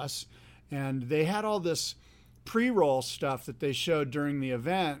 And they had all this pre-roll stuff that they showed during the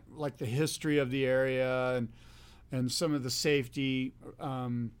event, like the history of the area and some of the safety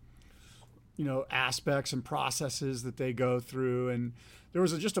aspects and processes that they go through. And there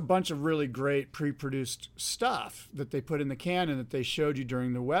was just a bunch of really great pre-produced stuff that they put in the can and that they showed you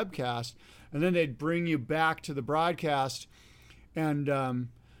during the webcast. And then they'd bring you back to the broadcast. And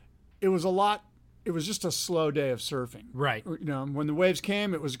it was just a slow day of surfing. Right. When the waves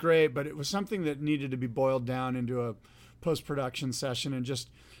came, it was great, but it was something that needed to be boiled down into a post-production session. And just,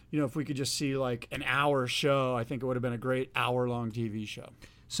 if we could just see like an hour show, I think it would have been a great hour-long TV show.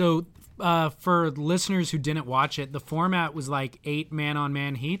 So for listeners who didn't watch it, the format was like 8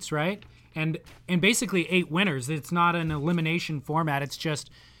 man-on-man heats, right? And basically 8 winners. It's not an elimination format. It's just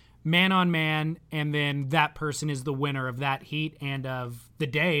man-on-man, and then that person is the winner of that heat and of the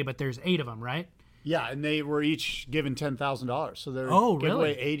day, but there's 8 of them, right? Yeah, and they were each given $10,000. So they're giving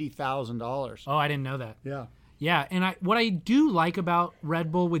away $80,000. Oh, I didn't know that. Yeah. Yeah, and what I do like about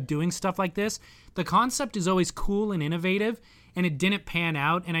Red Bull with doing stuff like this, the concept is always cool and innovative, and it didn't pan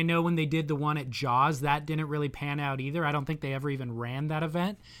out. And I know when they did the one at Jaws, that didn't really pan out either. I don't think they ever even ran that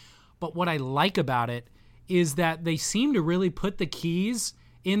event. But what I like about it is that they seem to really put the keys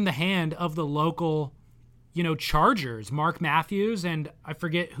in the hand of the local, chargers, Mark Matthews, and I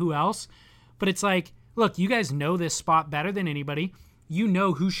forget who else. But it's like, look, you guys know this spot better than anybody. You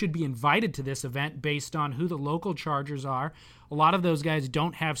know who should be invited to this event based on who the local chargers are. A lot of those guys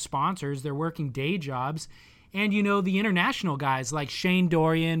don't have sponsors. They're working day jobs. And the international guys like Shane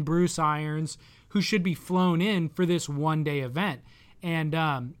Dorian, Bruce Irons, who should be flown in for this one-day event. And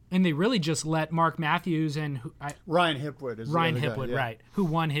they really just let Mark Matthews and Ryan Hipwood. Right, who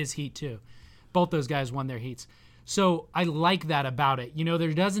won his heat too. Both those guys won their heats. So I like that about it.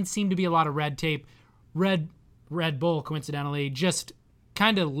 There doesn't seem to be a lot of red tape. Red Bull, coincidentally, just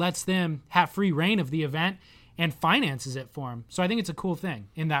kind of lets them have free reign of the event and finances it for them. So I think it's a cool thing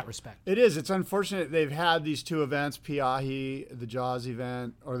in that respect. It is. It's unfortunate they've had these two events, Piahi, the Jaws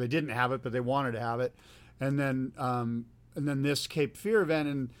event, or they didn't have it, but they wanted to have it, and then this Cape Fear event.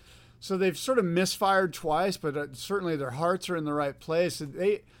 And so they've sort of misfired twice, but certainly their hearts are in the right place.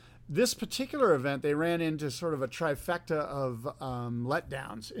 This particular event, they ran into sort of a trifecta of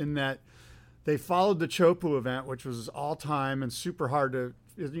letdowns in that they followed the Chopu event, which was all time and super hard to,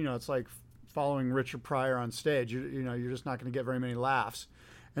 it's like following Richard Pryor on stage. You're just not going to get very many laughs.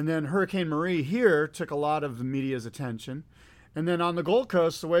 And then Hurricane Marie here took a lot of the media's attention. And then on the Gold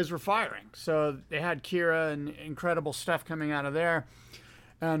Coast, the waves were firing. So they had Kira and incredible stuff coming out of there.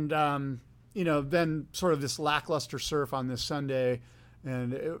 And, then sort of this lackluster surf on this Sunday.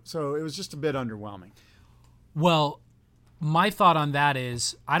 And so it was just a bit underwhelming. Well, my thought on that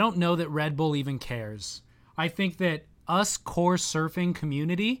is I don't know that Red Bull even cares. I think that us core surfing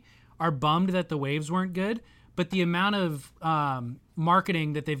community are bummed that the waves weren't good, but the amount of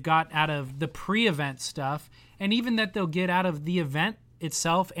marketing that they've got out of the pre-event stuff and even that they'll get out of the event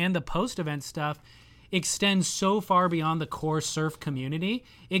itself and the post-event stuff extends so far beyond the core surf community.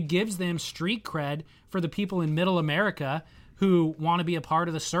 It gives them street cred for the people in middle America who want to be a part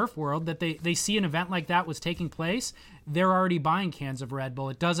of the surf world, that they see an event like that was taking place, they're already buying cans of Red Bull.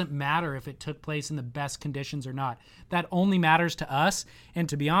 It doesn't matter if it took place in the best conditions or not. That only matters to us. And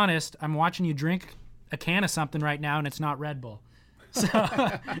to be honest, I'm watching you drink a can of something right now and it's not Red Bull.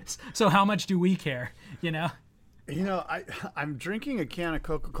 So how much do we care, I'm drinking a can of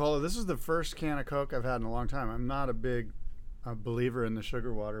Coca-Cola. This is the first can of Coke I've had in a long time. I'm not a big believer in the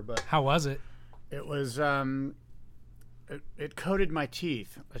sugar water, but... How was it? It was... It coated my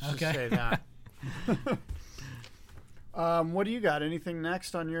teeth. Let's just say that. What do you got? Anything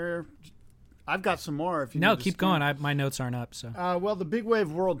next on your... I've got some more. If you No, keep going. My notes aren't up. So. Well, the Big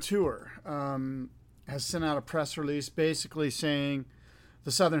Wave World Tour has sent out a press release basically saying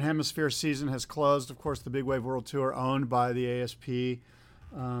the Southern Hemisphere season has closed. Of course, the Big Wave World Tour owned by the ASP.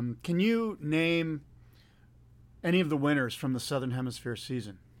 Can you name any of the winners from the Southern Hemisphere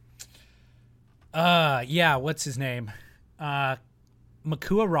season? Yeah. What's his name?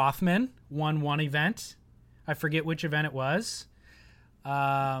 Makua Rothman won one event. I forget which event it was.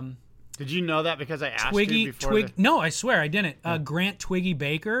 Did you know that because I asked you before? No, I swear I didn't. Grant Twiggy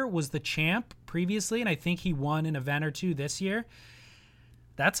Baker was the champ previously, and I think he won an event or two this year.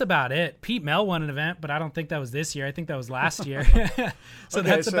 That's about it. Pete Mel won an event, but I don't think that was this year. I think that was last year. So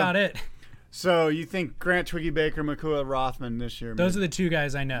that's about it. So you think Grant Twiggy Baker, Makua Rothman this year? Those are the two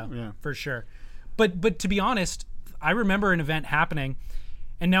guys I know for sure. But to be honest, I remember an event happening,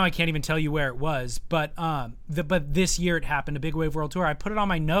 and now I can't even tell you where it was. But this year it happened, a Big Wave World Tour. I put it on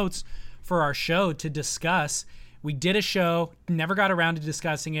my notes for our show to discuss. We did a show, never got around to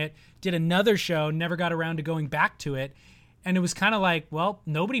discussing it. Did another show, never got around to going back to it. And it was kind of like, well,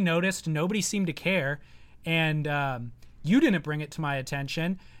 nobody noticed, nobody seemed to care, and you didn't bring it to my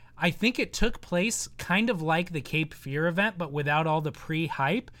attention. I think it took place kind of like the Cape Fear event, but without all the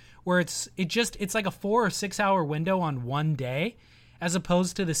pre-hype, where it's like a 4 or 6 hour window on one day, as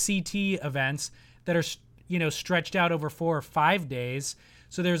opposed to the CT events that are stretched out over 4 or 5 days.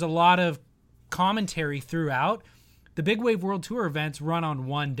 So there's a lot of commentary throughout. The Big Wave World Tour events run on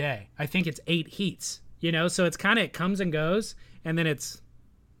one day. I think it's 8 heats, so it's kind of, it comes and goes, and then it's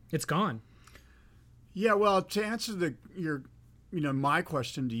gone. Yeah, well, to answer my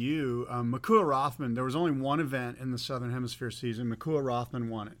question to you, Makua Rothman, there was only one event in the Southern Hemisphere season. Makua Rothman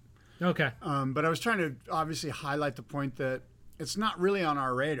won it. Okay. But I was trying to obviously highlight the point that it's not really on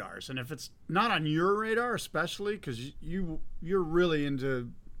our radars. And if it's not on your radar, especially because you're really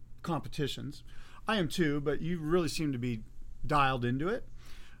into competitions, I am too, but you really seem to be dialed into it.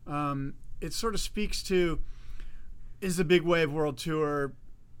 It sort of speaks to, is the Big Wave World Tour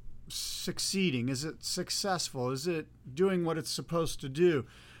succeeding? Is it successful? Is it doing what it's supposed to do?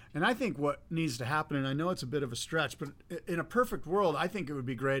 And I think what needs to happen, and I know it's a bit of a stretch, but in a perfect world, I think it would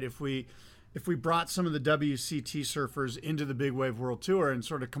be great if we brought some of the WCT surfers into the Big Wave World Tour and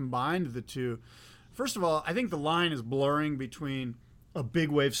sort of combined the two. First of all, I think the line is blurring between a big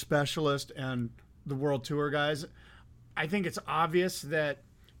wave specialist and the World Tour guys. I think it's obvious that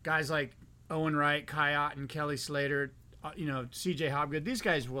guys like Owen Wright, Kai Ott, and Kelly Slater, CJ Hobgood, these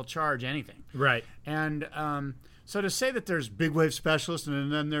guys will charge anything. Right. And so to say that there's big wave specialists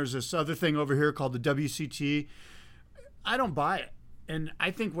and then there's this other thing over here called the WCT, I don't buy it. And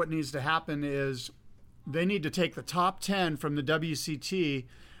I think what needs to happen is they need to take the top 10 from the WCT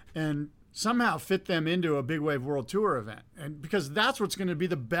and somehow fit them into a Big Wave World Tour event. And because that's what's going to be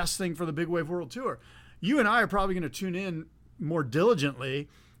the best thing for the Big Wave World Tour. You and I are probably going to tune in more diligently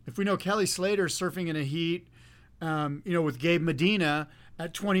if we know Kelly Slater's surfing in a heat, with Gabe Medina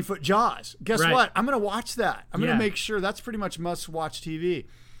at 20-foot jaws. Guess what? I'm going to watch that. I'm going to make sure that's pretty much must-watch TV.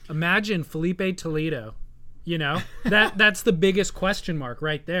 Imagine Felipe Toledo. That's the biggest question mark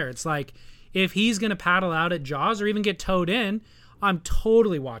right there. It's like, if he's going to paddle out at jaws or even get towed in, I'm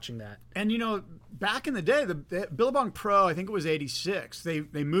totally watching that. And, back in the day, the Billabong Pro, I think it was 86,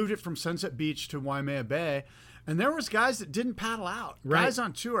 they moved it from Sunset Beach to Waimea Bay, and there was guys that didn't paddle out. Right. Guys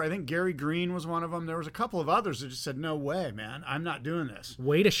on tour. I think Gary Green was one of them. There was a couple of others that just said, no way, man, I'm not doing this.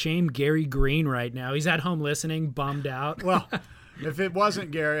 Way to shame Gary Green right now. He's at home listening, bummed out. Well, if it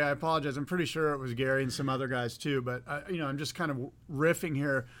wasn't Gary, I apologize. I'm pretty sure it was Gary and some other guys too, but I'm just kind of riffing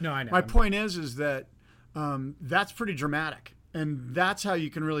here. No, I know. My point is that that's pretty dramatic. And that's how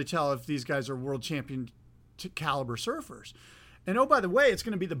you can really tell if these guys are world champion caliber surfers. And oh, by the way, it's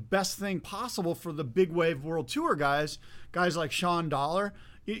going to be the best thing possible for the Big Wave World Tour guys like Sean Dollar.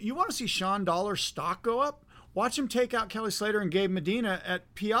 You want to see Sean Dollar's stock go up? Watch him take out Kelly Slater and Gabe Medina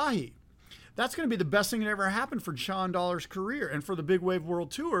at Piahi. That's going to be the best thing that ever happened for Sean Dollar's career and for the Big Wave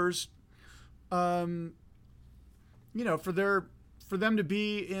World Tours. For them to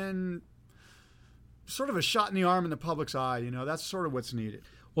be in sort of a shot in the arm in the public's eye, that's sort of what's needed.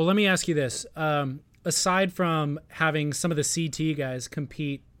 Well, let me ask you this. Aside from having some of the CT guys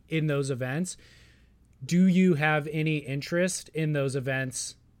compete in those events, do you have any interest in those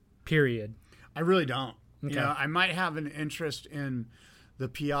events, period? I really don't. Okay. I might have an interest in the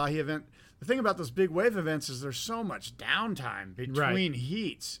Piahi event. The thing about those big wave events is there's so much downtime between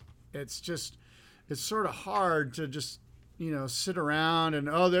heats. It's sort of hard to just sit around and,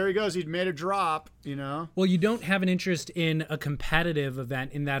 oh, there he goes, he'd made a drop, Well, you don't have an interest in a competitive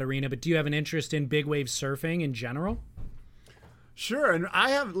event in that arena, but do you have an interest in big wave surfing in general? Sure, and I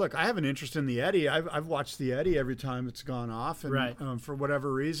have an interest in the Eddy. I've watched the Eddy every time it's gone off, and right. For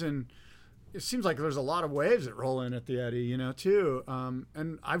whatever reason, it seems like there's a lot of waves that roll in at the Eddy, too.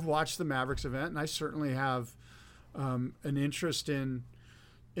 And I've watched the Mavericks event, and I certainly have an interest in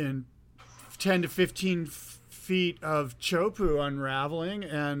 10 to 15 feet of Chopu unraveling,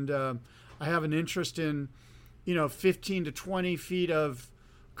 and I have an interest in 15 to 20 feet of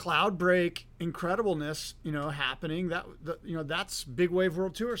cloud break incredibleness happening. That's Big Wave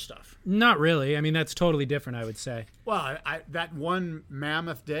World Tour stuff. Not really. I mean, that's totally different, I would say. Well, that one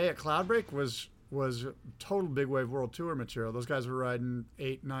mammoth day at cloud break was total Big Wave World Tour material. Those guys were riding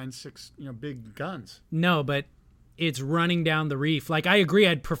 8, 9, 6 big guns. No, but it's running down the reef. Like, I agree,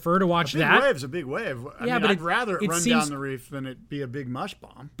 I'd prefer to watch that. A big wave's a big wave. I'd rather it run down the reef than it be a big mush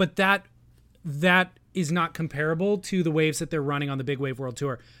bomb. But that is not comparable to the waves that they're running on the Big Wave World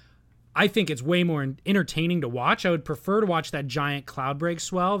Tour. I think it's way more entertaining to watch. I would prefer to watch that giant cloud break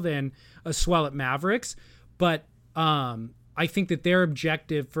swell than a swell at Mavericks. But I think that their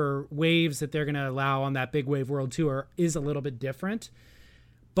objective for waves that they're going to allow on that Big Wave World Tour is a little bit different.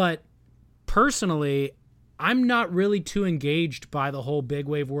 But personally, I'm not really too engaged by the whole Big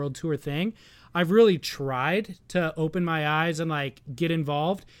Wave World Tour thing. I've really tried to open my eyes and get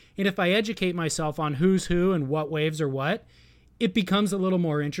involved. And if I educate myself on who's who and what waves are what, it becomes a little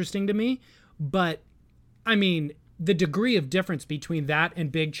more interesting to me. But I mean, the degree of difference between that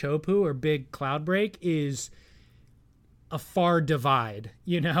and Big Chopu or Big Cloud Break is a far divide,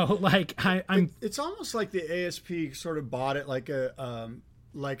 It's almost like the ASP sort of bought it like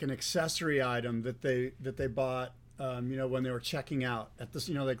an accessory item that they bought, when they were checking out at this,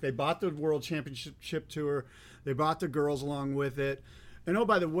 they bought the World Championship Tour, they bought the girls along with it, and oh,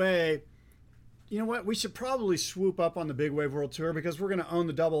 by the way, you know what? We should probably swoop up on the Big Wave World Tour because we're going to own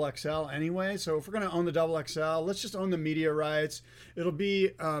the Double XL anyway. So if we're going to own the Double XL, let's just own the media rights. It'll be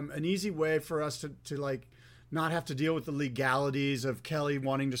an easy way for us to not have to deal with the legalities of Kelly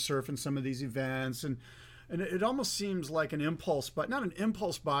wanting to surf in some of these events and it almost seems like an impulse, but not an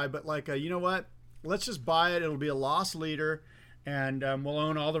impulse buy, but like you know what? Let's just buy it. It'll be a loss leader, And we'll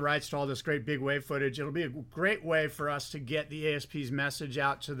own all the rights to all this great big wave footage. It'll be a great way for us to get the ASP's message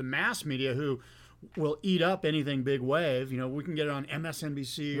out to the mass media who will eat up anything big wave. You know, we can get it on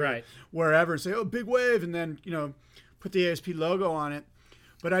MSNBC or wherever and say, oh, big wave, and then, you know, put the ASP logo on it.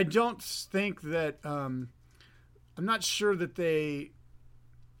 But I don't think that, I'm not sure that they,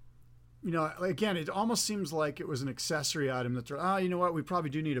 you know, again, it almost seems like it was an accessory item that they're, you know what, we probably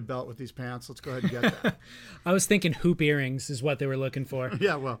do need a belt with these pants. Let's go ahead and get that. I was thinking hoop earrings is what they were looking for.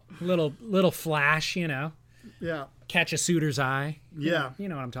 Yeah, well. Little flash, you know. Yeah. Catch a suitor's eye. Yeah. You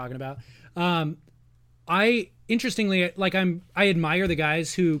know what I'm talking about. Interestingly, like I admire the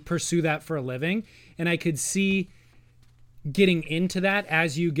guys who pursue that for a living, and I could see getting into that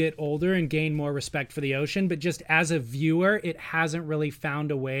as you get older and gain more respect for the ocean. But just as a viewer, it hasn't really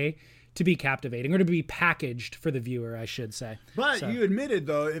found a way to be captivating or to be packaged for the viewer, I should say. But you admitted,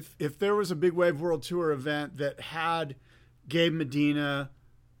 though, if there was a Big Wave World Tour event that had Gabe Medina,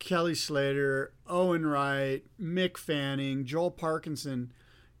 Kelly Slater, Owen Wright, Mick Fanning, Joel Parkinson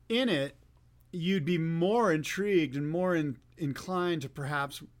in it, you'd be more intrigued and more inclined to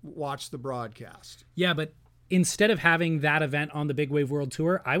perhaps watch the broadcast. Yeah, but instead of having that event on the Big Wave World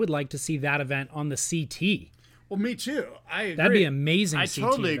Tour, I would like to see that event on the CT. Well, me too. I agree. That'd be amazing. I CT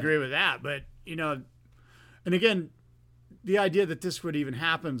totally event. agree with that. But, you know, and again, the idea that this would even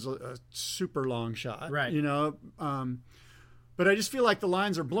happen is a super long shot. Right. You know, but I just feel like the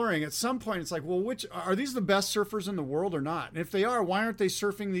lines are blurring. At some point, it's like, well, which are these the best surfers in the world or not? And if they are, why aren't they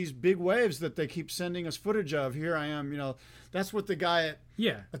surfing these big waves that they keep sending us footage of? Here I am, you know, that's what the guy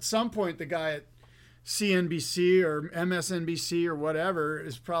at some point, the guy at CNBC or MSNBC or whatever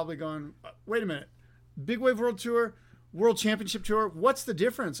is probably going, wait a minute, Big Wave World Tour, World Championship Tour, what's the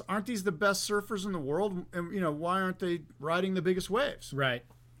difference? Aren't these the best surfers in the world? And, you know, why aren't they riding the biggest waves? Right.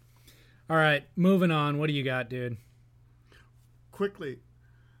 All right, moving on. What do you got, dude? Quickly,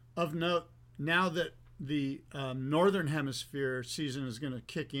 of note, now that the Northern Hemisphere season is going to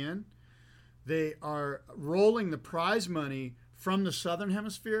kick in, they are rolling the prize money from the Southern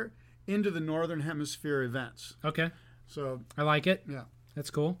Hemisphere into the Northern Hemisphere events. Okay. So I like it. Yeah. That's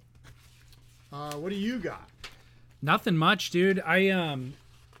cool. What do you got? Nothing much, dude. A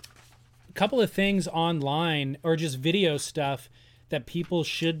couple of things online or just video stuff that people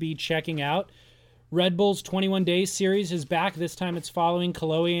should be checking out. Red Bull's 21 Days series is back. This time it's following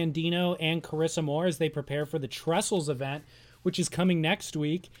Chloe Andino and Carissa Moore as they prepare for the Trestles event, which is coming next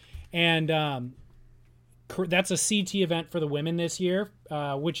week. And that's a CT event for the women this year,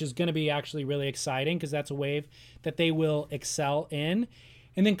 which is going to be actually really exciting because that's a wave that they will excel in.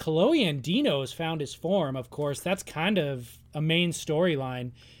 And then Chloe Andino has found his form, of course. That's kind of a main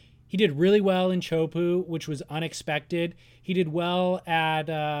storyline. He did really well in Chopu, which was unexpected. He did well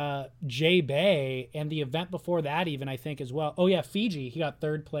at J-Bay and the event before that even, I think, as well. Oh, yeah, Fiji. He got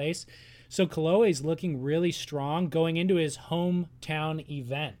third place. So Chloe's looking really strong going into his hometown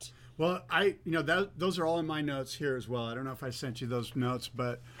event. Well, those are all in my notes here as well. I don't know if I sent you those notes,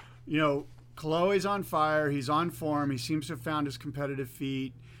 but, Chloe's on fire. He's on form. He seems to have found his competitive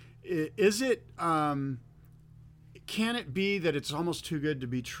feet. Is it, can it be that it's almost too good to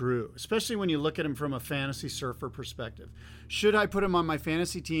be true, especially when you look at him from a fantasy surfer perspective? Should I put him on my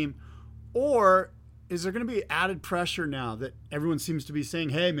fantasy team, or is there going to be added pressure now that everyone seems to be saying,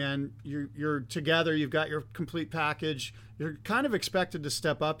 hey, man, you're together, you've got your complete package, you're kind of expected to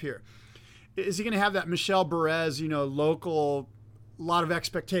step up here? Is he going to have that Michel Perez, local, lot of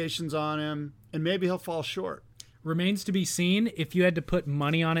expectations on him, and maybe he'll fall short? Remains to be seen. If you had to put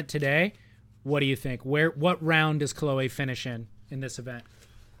money on it today, what do you think? What round does Chloe finish in this event?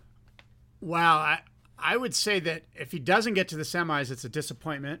 Wow, I would say that if he doesn't get to the semis, it's a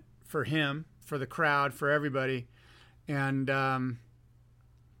disappointment for him, for the crowd, for everybody. And I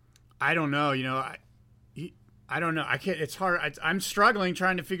don't know. I don't know. I can't. It's hard. I'm struggling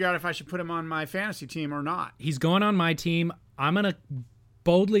trying to figure out if I should put him on my fantasy team or not. He's going on my team. I'm gonna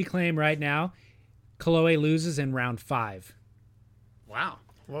boldly claim right now, Chloe loses in round 5. Wow.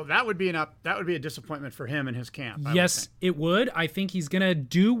 Well, that would be a disappointment for him and his camp. Yes, it would. I think he's going to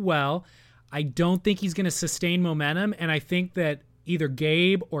do well. I don't think he's going to sustain momentum, and I think that either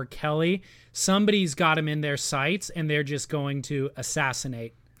Gabe or Kelly, somebody's got him in their sights, and they're just going to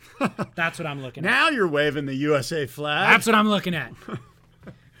assassinate. That's what I'm looking at. Now you're waving the USA flag. That's what I'm looking at.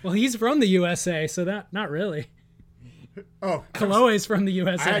 Well, he's from the USA, so that not really. Oh, Chloe's from the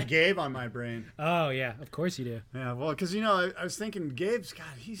USA. I had Gabe on my brain. Oh yeah, of course you do. Yeah, well, because I was thinking Gabe's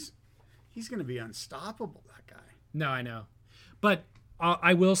he's going to be unstoppable. That guy. No, I know, but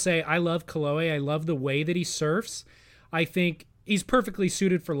I will say I love Chloe. I love the way that he surfs. I think he's perfectly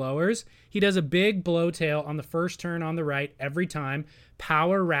suited for lowers. He does a big blowtail on the first turn on the right every time,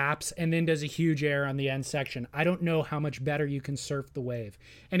 power wraps, and then does a huge air on the end section. I don't know how much better you can surf the wave.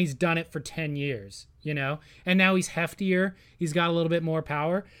 And he's done it for 10 years, you know? And now he's heftier. He's got a little bit more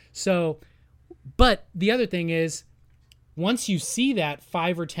power. So, but the other thing is, once you see that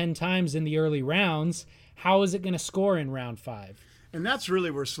 5 or 10 times in the early rounds, how is it going to score in round 5? And that's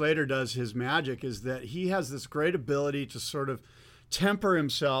really where Slater does his magic, is that he has this great ability to sort of temper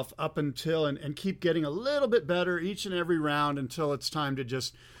himself up until and keep getting a little bit better each and every round until it's time to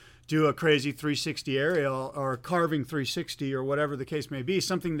just do a crazy 360 aerial or carving 360 or whatever the case may be,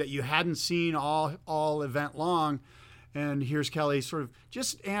 something that you hadn't seen all event long. And here's Kelly sort of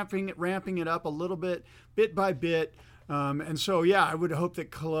just ramping it up a little bit by bit. And so, yeah, I would hope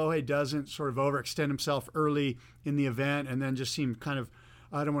that Kolohe doesn't sort of overextend himself early in the event and then just seem kind of,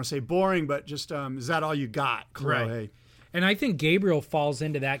 I don't want to say boring, but just, is that all you got, Kolohe? Right. And I think Gabriel falls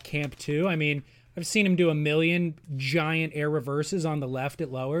into that camp too. I mean, I've seen him do a million giant air reverses on the left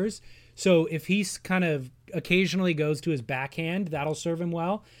at lowers. So if he's kind of occasionally goes to his backhand, that'll serve him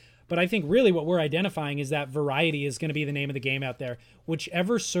well. But I think really what we're identifying is that variety is going to be the name of the game out there.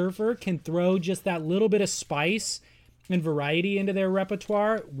 Whichever surfer can throw just that little bit of spice and variety into their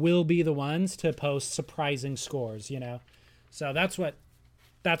repertoire will be the ones to post surprising scores, you know? So that's what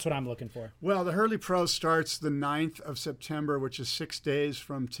I'm looking for. Well, the Hurley Pro starts the 9th of September, which is 6 days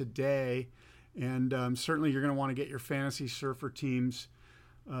from today. And certainly you're going to want to get your fantasy surfer teams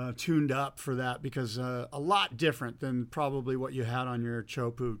tuned up for that, because a lot different than probably what you had on your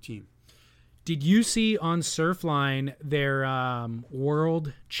Chopu team. Did you see on Surfline their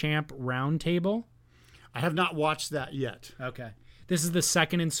World Champ Roundtable? I have not watched that yet. Okay. This is the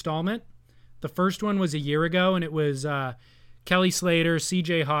second installment. The first one was a year ago, and it was Kelly Slater,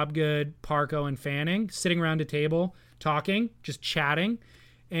 CJ Hobgood, Parko, and Fanning sitting around a table talking, just chatting,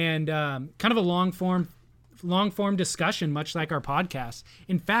 and kind of a long-form discussion, much like our podcast.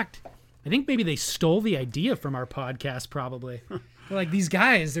 In fact, I think maybe they stole the idea from our podcast, probably. They're like, these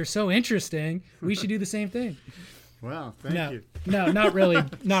guys, they're so interesting. We should do the same thing. Wow, thank you. No, not really.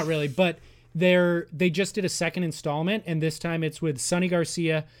 Not really. But they just did a second installment, and this time it's with Sonny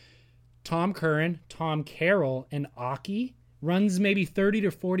Garcia, Tom Curran, Tom Carroll, and Aki. Runs maybe 30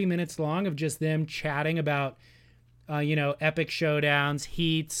 to 40 minutes long of just them chatting about, epic showdowns,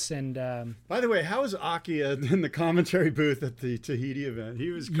 heats, and... By the way, how was Aki in the commentary booth at the Tahiti event?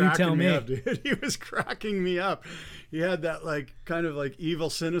 He was cracking me up, dude. He was cracking me up. He had that kind of evil,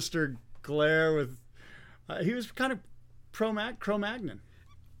 sinister glare with... he was kind of Cro-Magnon.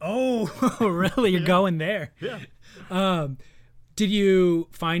 Oh, really? You're going there? Yeah. Did you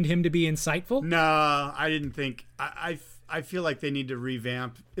find him to be insightful? No, I didn't think. I feel like they need to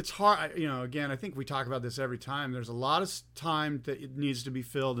revamp. It's hard, again, I think we talk about this every time. There's a lot of time that it needs to be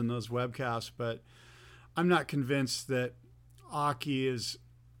filled in those webcasts, but I'm not convinced that Aki is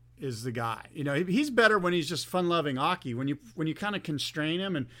the guy. He's better when he's just fun-loving Aki. When you kind of constrain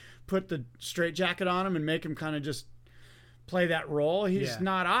him and put the straitjacket on him and make him kind of just play that role, he's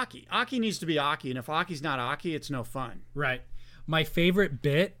not Aki. Aki needs to be Aki, and if Aki's not Aki, it's no fun. Right. My favorite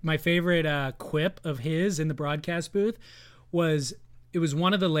quip of his in the broadcast booth was, it was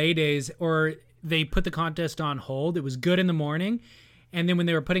one of the lay days, or they put the contest on hold. It was good in the morning, and then when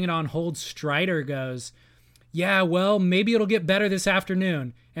they were putting it on hold, Strider goes, "Yeah, well, maybe it'll get better this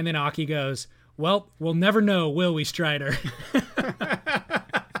afternoon." And then Aki goes, "Well, we'll never know, will we, Strider?"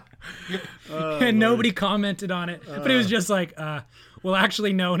 And nobody commented on it, but it was just like, we'll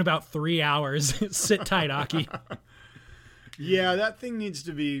actually know in about 3 hours. Sit tight, Aki. Yeah, that thing needs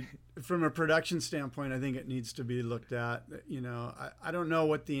to be, from a production standpoint, I think it needs to be looked at. I don't know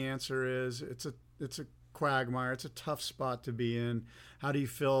what the answer is. It's a quagmire. It's a tough spot to be in. How do you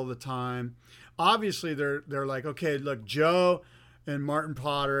fill the time? Obviously, they're like, okay, look, Joe and Martin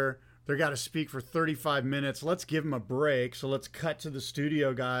Potter, they got to speak for 35 minutes. Let's give them a break. So let's cut to the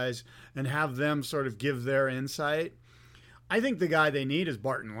studio guys and have them sort of give their insight. I think the guy they need is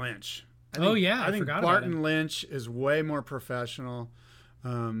Barton Lynch. I think Barton Lynch is way more professional.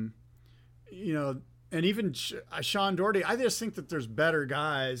 And even Sean Doherty, I just think that there's better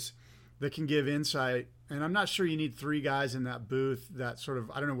guys that can give insight. And I'm not sure you need 3 guys in that booth, that sort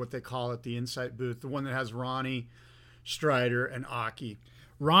of, I don't know what they call it, the insight booth, the one that has Ronnie, Strider, and Aki.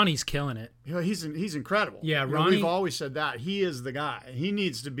 Ronnie's killing it. He's incredible. Yeah, Ronnie. We've always said that. He is the guy. He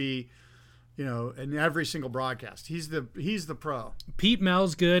needs to be, in every single broadcast. He's the pro. Pete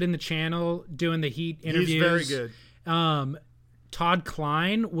Mel's good in the channel doing the heat interviews. He's very good. Todd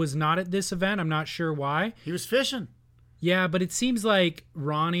Klein was not at this event. I'm not sure why. He was fishing. Yeah, but it seems like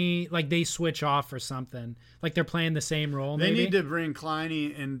Ronnie, like they switch off or something. Like they're playing the same role. They maybe need to bring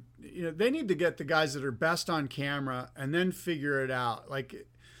Kleiny, and they need to get the guys that are best on camera and then figure it out. Like,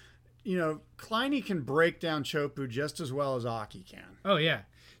 Kleiny can break down Chopu just as well as Aki can. Oh yeah.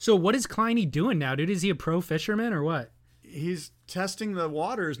 So what is Kleiny doing now, dude? Is he a pro fisherman or what? He's testing the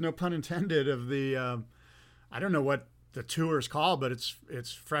waters, no pun intended, of the I don't know what the tour is called, but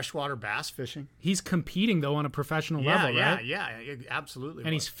it's freshwater bass fishing. He's competing though on a professional level, right? Yeah, absolutely.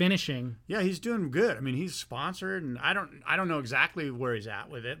 And he's finishing. Yeah, he's doing good. I mean, he's sponsored, and I don't know exactly where he's at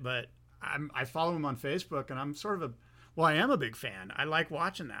with it, but I follow him on Facebook, and I'm sort of I am a big fan. I like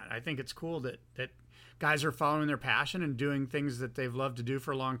watching that. I think it's cool that guys are following their passion and doing things that they've loved to do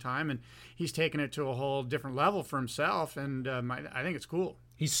for a long time, and he's taken it to a whole different level for himself, and I think it's cool.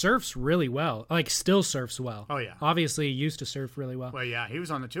 He surfs really well, like still surfs well. Oh yeah, obviously he used to surf really well. Well, yeah, he was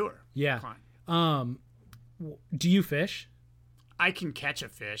on the tour. Yeah. Do you fish? I can catch a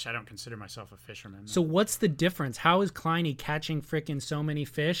fish. I don't consider myself a fisherman. So what's the difference? How is Kleiny catching frickin' so many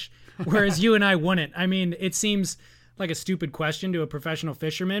fish, whereas you and I wouldn't? I mean, it seems like a stupid question to a professional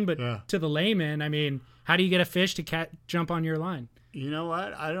fisherman, but to the layman, I mean, how do you get a fish to jump on your line? You know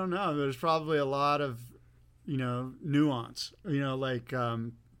what? I don't know. There's probably a lot of nuance, like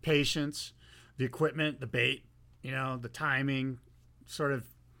patience, the equipment, the bait, the timing, sort of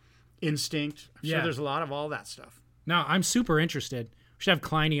instinct. I'm sure there's a lot of all that stuff. No, I'm super interested. We should have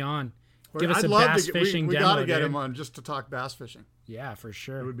Kleiny on. Give us I'd a love bass to fishing we demo. got to get dude. him on just to talk bass fishing. Yeah, for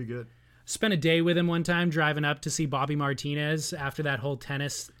sure. It would be good. Spent a day with him one time driving up to see Bobby Martinez after that whole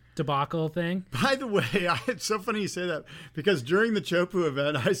tennis debacle thing. By the way, it's so funny you say that, because during the Chopu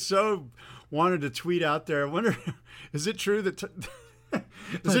event, I so wanted to tweet out there. I wonder, is it true that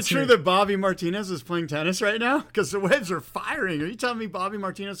that Bobby Martinez is playing tennis right now? Because the waves are firing. Are you telling me Bobby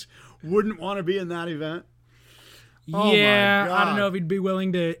Martinez wouldn't want to be in that event? Yeah, I don't know if he'd be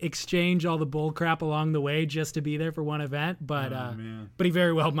willing to exchange all the bull crap along the way just to be there for one event, but but he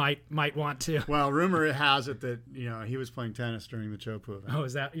very well might want to. Well, rumor has it that he was playing tennis during the Chopu event. Oh,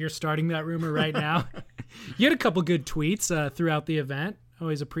 is that you're starting that rumor right now? You had a couple good tweets throughout the event.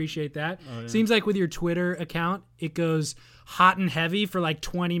 Always appreciate that. Oh, yeah. Seems like with your Twitter account, it goes hot and heavy for like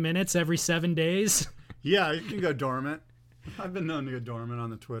 20 minutes every 7 days. Yeah, you can go dormant. I've been known to go dormant on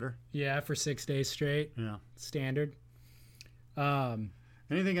the Twitter. Yeah, for 6 days straight. Yeah. Standard.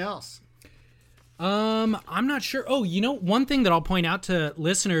 Anything else? I'm not sure. Oh, one thing that I'll point out to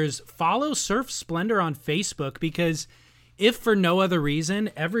listeners, follow Surf Splendor on Facebook, because if for no other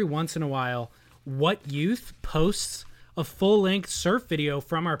reason, every once in a while, What Youth posts a full-length surf video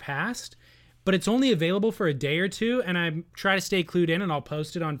from our past, but it's only available for a day or two, and I try to stay clued in, and I'll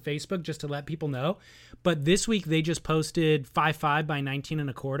post it on Facebook just to let people know. But this week they just posted 5'5" by 19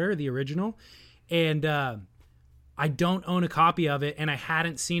 1/4, the original, and I don't own a copy of it, and I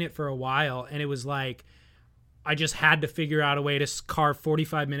hadn't seen it for a while, and it was like I just had to figure out a way to carve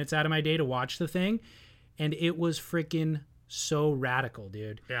 45 minutes out of my day to watch the thing, and it was freaking so radical,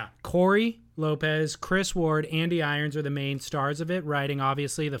 dude. Yeah. Corey Lopez, Chris Ward, Andy Irons are the main stars of it, riding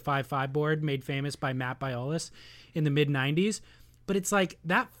obviously the 5'5" board made famous by Matt Biolis in the mid-90s. But it's like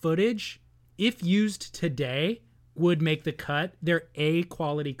that footage, if used today, would make the cut. They're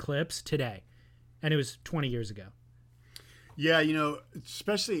A-quality clips today. And it was 20 years ago. Yeah,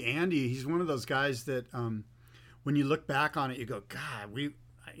 especially Andy, he's one of those guys that when you look back on it, you go, God, we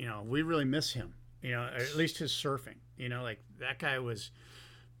really miss him. At least his surfing. Like that guy was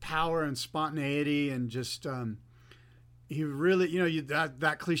power and spontaneity, and just he really,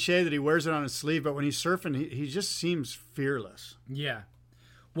 that cliche that he wears it on his sleeve, but when he's surfing, he just seems fearless. Yeah.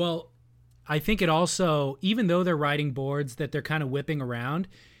 Well, I think it also, even though they're riding boards that they're kind of whipping around,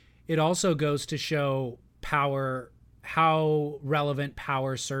 it also goes to show power, how relevant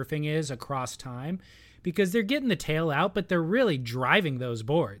power surfing is across time. Because they're getting the tail out, but they're really driving those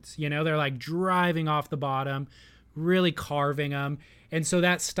boards. They're like driving off the bottom, really carving them. And so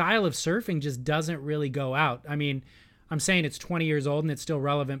that style of surfing just doesn't really go out. I mean, I'm saying it's 20 years old and it's still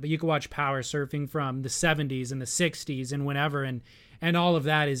relevant, but you can watch power surfing from the 70s and the 60s and whenever, and all of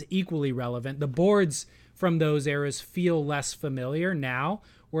that is equally relevant. The boards from those eras feel less familiar now,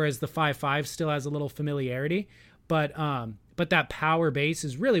 whereas the 5'5" still has a little familiarity. But that power base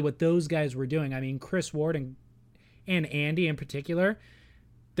is really what those guys were doing. I mean, Chris Ward and Andy in particular,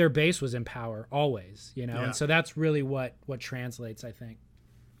 their base was in power always, Yeah. And so that's really what translates, I think.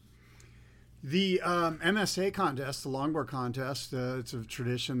 The MSA contest, the longboard contest, it's a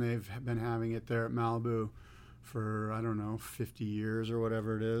tradition. They've been having it there at Malibu for, 50 years or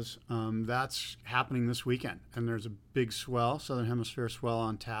whatever it is. That's happening this weekend, and there's a big swell, Southern Hemisphere swell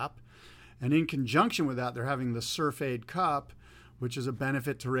on tap. And in conjunction with that, they're having the Surf Aid Cup, which is a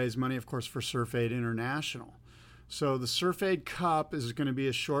benefit to raise money, of course, for Surf Aid International. So the Surf Aid Cup is going to be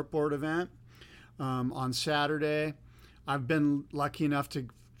a shortboard event on Saturday. I've been lucky enough to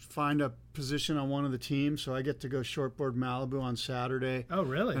find a position on one of the teams, so I get to go shortboard Malibu on Saturday. Oh,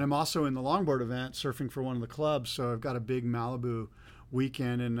 really? And I'm also in the longboard event, surfing for one of the clubs, so I've got a big Malibu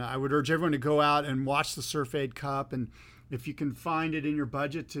weekend. And I would urge everyone to go out and watch the Surf Aid Cup, and if you can find it in your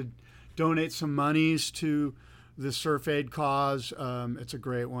budget to donate some monies to the Surf Aid cause, it's a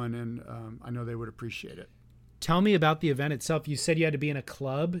great one, and I know they would appreciate it. Tell me about the event itself. You said you had to be in a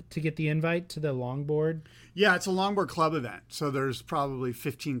club to get the invite to the longboard. Yeah, it's a longboard club event. So there's probably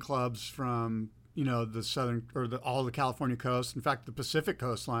 15 clubs from, the southern or all the California coast. In fact, the Pacific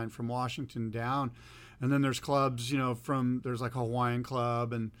coastline from Washington down. And then there's clubs, there's like a Hawaiian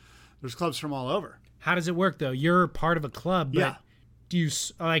club, and there's clubs from all over. How does it work though? You're part of a club, but yeah. Do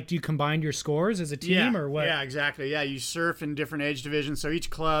you combine your scores as a team or what? Yeah, exactly. Yeah, you surf in different age divisions. So each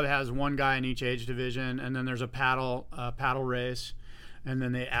club has one guy in each age division, and then there's a paddle race, and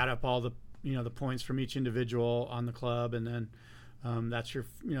then they add up all the the points from each individual on the club, and then that's your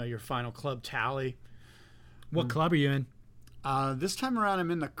your final club tally. What club are you in? This time around,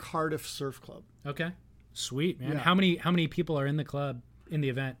 I'm in the Cardiff Surf Club. Okay, sweet, man. Yeah. How many people are in the club in the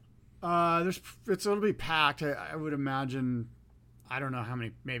event? It'll be packed. I would imagine. I don't know how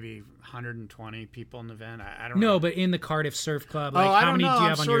many, maybe 120 people in the event. I don't know. No, but in the Cardiff Surf Club, how many do you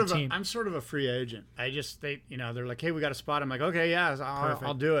have on your team? I'm sort of a free agent. They're like, hey, we got a spot. I'm like, okay, yeah,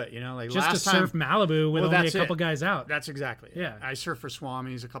 I'll do it. Just last to surf time, Malibu with only a couple guys out. That's exactly it. Yeah. I surfed for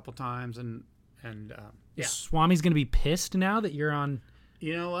Swami's a couple times, and yeah. Swami's going to be pissed now that you're on.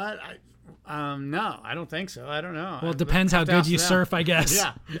 You know what? No, I don't think so. I don't know. Well, it depends how good you surf, I guess.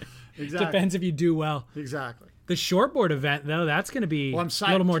 Yeah, exactly. Depends if you do well. Exactly. The shortboard event, though, that's going to be a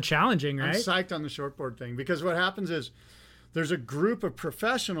little more challenging, right? I'm psyched on the shortboard thing because what happens is there's a group of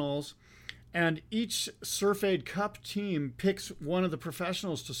professionals, and each Surf Aid Cup team picks one of the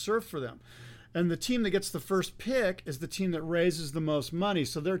professionals to surf for them. And the team that gets the first pick is the team that raises the most money.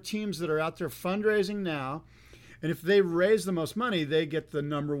 So there are teams that are out there fundraising now, and if they raise the most money, they get the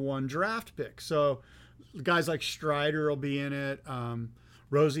number one draft pick. So guys like Strider will be in it.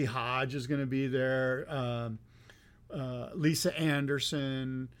 Rosie Hodge is going to be there. Lisa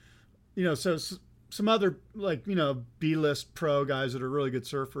Anderson, so some other B-list pro guys that are really good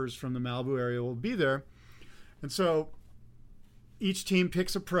surfers from the Malibu area will be there. And so each team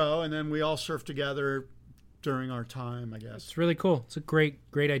picks a pro, and then we all surf together during our time, I guess. It's really cool. It's a great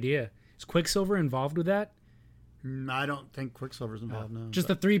idea. Is Quicksilver involved with that? I don't think Quicksilver's involved, no. Just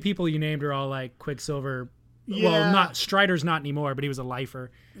the three people you named are all like Quicksilver. Yeah. Well, Strider's not anymore, but he was a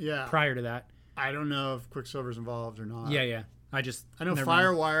lifer prior to that. I don't know if Quicksilver's involved or not. Yeah. I know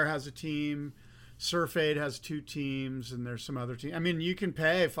Firewire has a team. Surf Aid has 2 teams, and there's some other teams. I mean, you can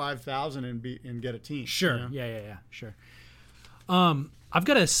pay $5,000 and get a team. Sure. Yeah. Sure. I've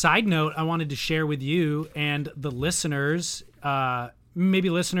got a side note I wanted to share with you and the listeners. Maybe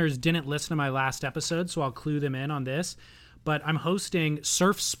listeners didn't listen to my last episode, so I'll clue them in on this. But I'm hosting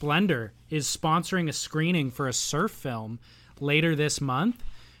Surf Splendor is sponsoring a screening for a surf film later this month.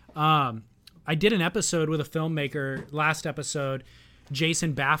 I did an episode with a filmmaker last episode,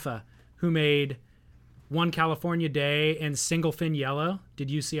 Jason Baffa, who made One California Day and Single Fin Yellow.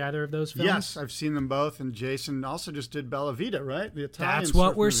 Did you see either of those films? Yes, I've seen them both. And Jason also just did Bella Vita, right? The Italian That's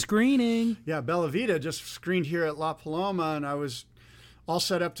what we're movie. screening. Yeah, Bella Vita just screened here at La Paloma, and I was all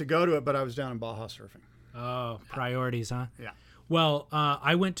set up to go to it, but I was down in Baja surfing. Oh, priorities, huh? Yeah. Well,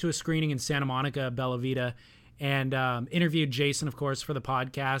 I went to a screening in Santa Monica, Bella Vita, and interviewed Jason, of course, for the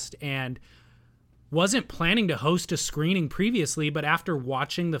podcast, and wasn't planning to host a screening previously, but after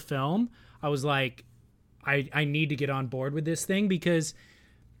watching the film, I was like, I need to get on board with this thing because,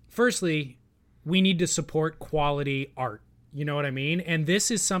 firstly, we need to support quality art. You know what I mean? And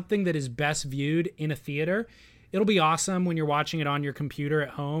this is something that is best viewed in a theater. It'll be awesome when you're watching it on your computer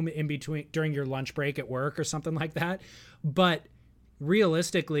at home during your lunch break at work or something like that. But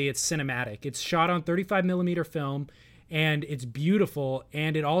realistically, it's cinematic. It's shot on 35 millimeter film, and it's beautiful.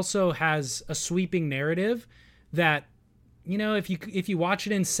 And it also has a sweeping narrative that, if you watch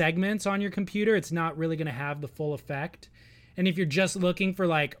it in segments on your computer, it's not really going to have the full effect. And if you're just looking for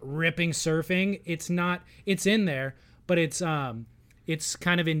like ripping surfing, it's in there, but it's kind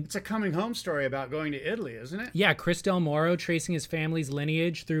of It's a coming home story about going to Italy, isn't it? Yeah, Chris Del Moro tracing his family's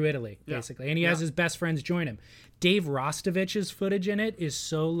lineage through Italy, basically. And he has his best friends join him. Dave Rostovich's footage in it is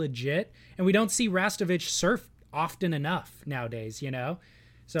so legit. And we don't see Rostovich surf often enough nowadays,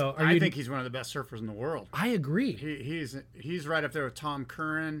 So I think he's one of the best surfers in the world. I agree. He's right up there with Tom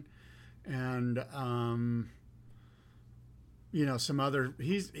Curran and some other.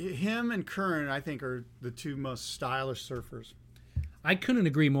 Him and Curran, I think, are the two most stylish surfers. I couldn't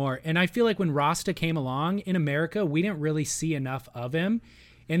agree more. And I feel like when Rasta came along in America, we didn't really see enough of him.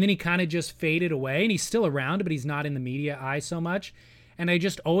 And then he kind of just faded away, and he's still around, but he's not in the media eye so much. And I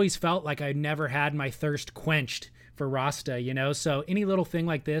just always felt like I never had my thirst quenched for Rasta, So any little thing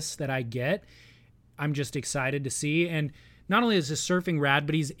like this that I get, I'm just excited to see. And not only is his surfing rad,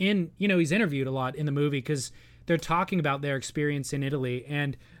 but he's interviewed a lot in the movie because they're talking about their experience in Italy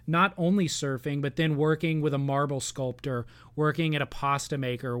and not only surfing, but then working with a marble sculptor, working at a pasta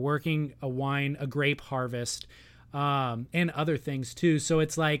maker, working a grape harvest, and other things too. So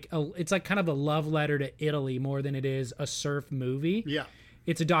it's like kind of a love letter to Italy more than it is a surf movie. Yeah.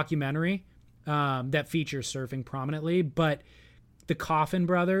 It's a documentary that features surfing prominently, but the Coffin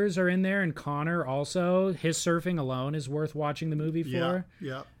brothers are in there, and Connor also. His surfing alone is worth watching the movie for.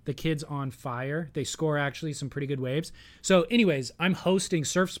 Yeah. The kid's on fire. They score actually some pretty good waves. So anyways,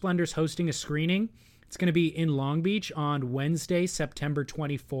 Surf Splendor's hosting a screening. It's going to be in Long Beach on Wednesday, September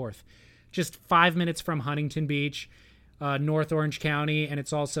 24th. Just 5 minutes from Huntington Beach, North Orange County, and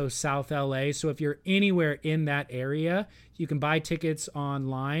it's also South LA. So if you're anywhere in that area, you can buy tickets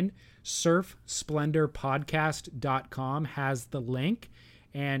online. SurfSplendorPodcast.com has the link,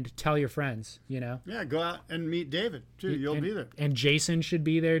 and tell your friends, Yeah, go out and meet David, too. You'll be there. And Jason should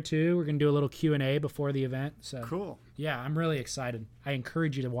be there, too. We're going to do a little Q&A before the event. So cool. Yeah, I'm really excited. I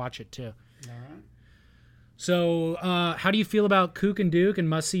encourage you to watch it, too. All right. So how do you feel about Kook and Duke and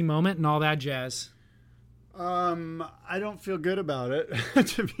Must See Moment and all that jazz? I don't feel good about it,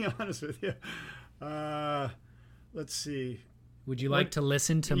 to be honest with you. Let's see. Would you like to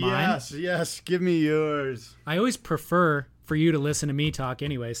listen to mine? Yes. Give me yours. I always prefer for you to listen to me talk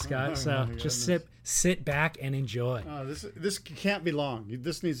anyway, Scott. So just sit back and enjoy. This can't be long.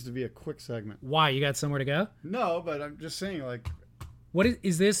 This needs to be a quick segment. Why? You got somewhere to go? No, but I'm just saying, what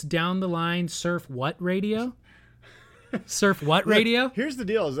is this down the line surf what radio? Surf what radio? Here's the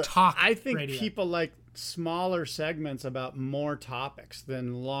deal: is that Talk I think radio. people like smaller segments about more topics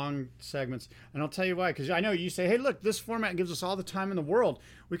than long segments, and I'll tell you why. Because I know you say, "Hey, look, this format gives us all the time in the world.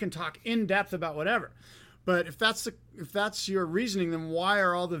 We can talk in depth about whatever." But if that's your reasoning, then why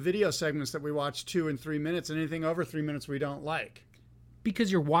are all the video segments that we watch 2 and 3 minutes, and anything over 3 minutes we don't like?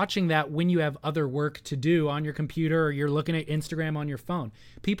 Because you're watching that when you have other work to do on your computer, or you're looking at Instagram on your phone.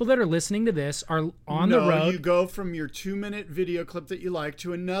 People that are listening to this are on the road. You go from your 2-minute video clip that you like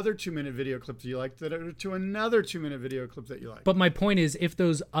to another 2-minute video clip that you like to another 2-minute video clip that you like. But my point is, if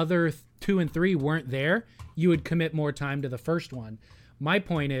those other 2 and 3 weren't there, you would commit more time to the first one. My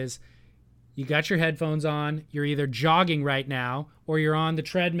point is, you got your headphones on, you're either jogging right now, or you're on the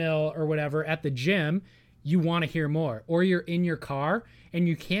treadmill or whatever at the gym. You want to hear more, or you're in your car and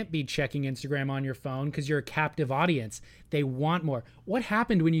you can't be checking Instagram on your phone because you're a captive audience. They want more. What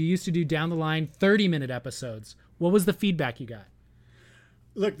happened when you used to do down the line 30-minute episodes? What was the feedback you got?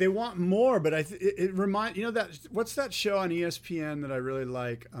 Look, they want more, but it reminds that what's that show on ESPN that I really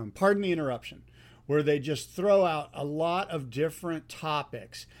like? Pardon the Interruption, where they just throw out a lot of different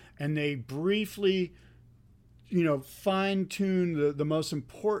topics and they briefly, fine tune the most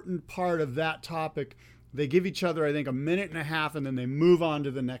important part of that topic. They give each other, I think, a minute and a half, and then they move on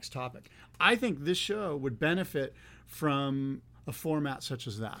to the next topic. I think this show would benefit from a format such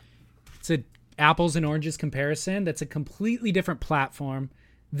as that. It's an apples and oranges comparison. That's a completely different platform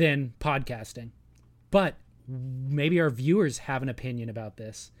than podcasting. But maybe our viewers have an opinion about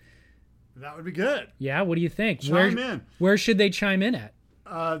this. That would be good. Yeah, what do you think? Chime in. Where should they chime in at?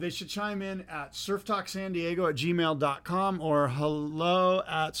 They should chime in at surftalksandiego@gmail.com or hello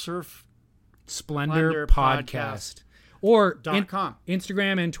at Splendor Podcast. Or .com.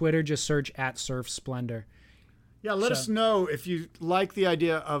 Instagram and Twitter, just search at Surf Splendor. Yeah, let us know if you like the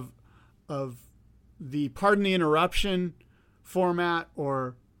idea of the Pardon the Interruption format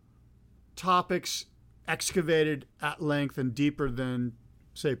or topics excavated at length and deeper than,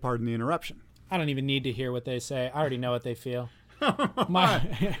 say, Pardon the Interruption. I don't even need to hear what they say. I already know what they feel. Oh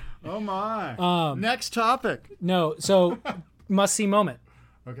my. Next topic. No, so Must See Moment.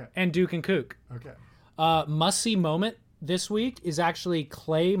 Okay. And Duke and Kook. Okay. Must See Moment this week is actually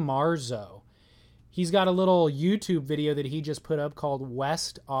Clay Marzo. He's got a little YouTube video that he just put up called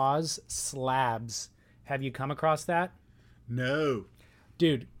West Oz Slabs. Have you come across that? No.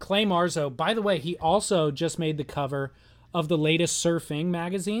 Dude, Clay Marzo, by the way, he also just made the cover of the latest surfing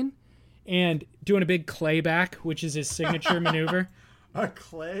magazine and doing a big clayback, which is his signature maneuver. A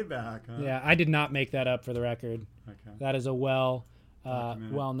clayback, huh? Yeah, I did not make that up, for the record. Okay. That is a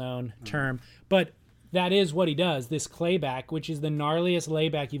well-known term. But that is what he does, this clayback, which is the gnarliest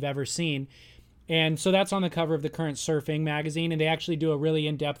layback you've ever seen. And so that's on the cover of the Current Surfing magazine, and they actually do a really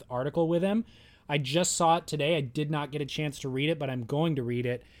in-depth article with him. I just saw it today. I did not get a chance to read it, but I'm going to read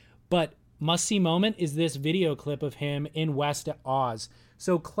it. But must-see moment is this video clip of him in West Oz.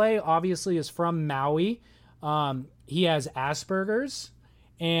 So Clay obviously is from Maui. He has Asperger's,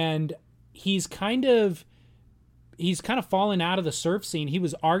 and he's kind of fallen out of the surf scene. He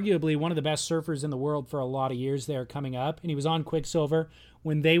was arguably one of the best surfers in the world for a lot of years there coming up, and he was on Quicksilver.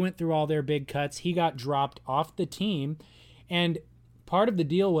 When they went through all their big cuts, he got dropped off the team, and part of the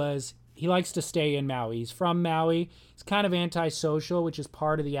deal was he likes to stay in Maui. He's from Maui. He's kind of antisocial, which is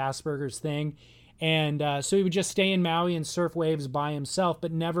part of the Asperger's thing, and so he would just stay in Maui and surf waves by himself,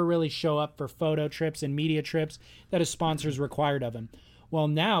 but never really show up for photo trips and media trips that his sponsors required of him. Well,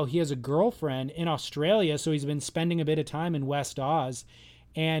 now he has a girlfriend in Australia, so he's been spending a bit of time in West Oz,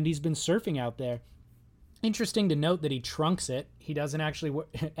 and he's been surfing out there. Interesting to note that he trunks it. He doesn't actually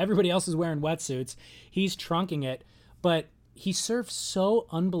everybody else is wearing wetsuits. He's trunking it, but he surfs so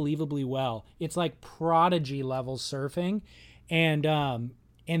unbelievably well. It's like prodigy level surfing, and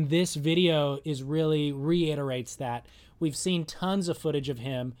this video is really reiterates that. We've seen tons of footage of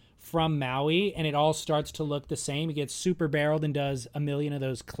him from Maui, and it all starts to look the same. He gets super barreled and does a million of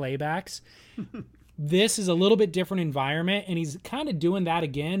those claybacks. This is a little bit different environment, and he's kind of doing that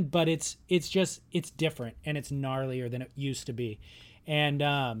again, but it's different, and it's gnarlier than it used to be.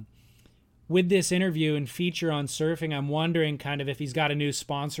 And with this interview and feature on surfing, I'm wondering kind of if he's got a new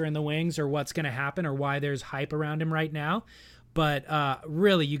sponsor in the wings or what's going to happen or why there's hype around him right now. But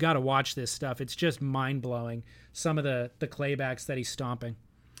really, you got to watch this stuff. It's just mind-blowing, some of the claybacks that he's stomping.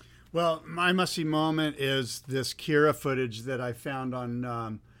 Well, my must-see moment is this Kira footage that I found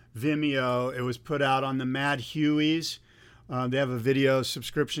on Vimeo. It was put out on the Mad Hueys. They have a video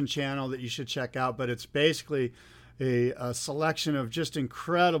subscription channel that you should check out, but it's basically a selection of just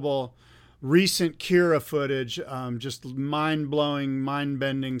incredible recent Kira footage, just mind-blowing,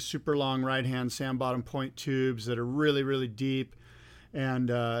 mind-bending, super long right-hand sand bottom point tubes that are really, really deep. And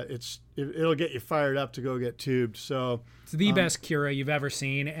it'll get you fired up to go get tubed. So it's the best Kira you've ever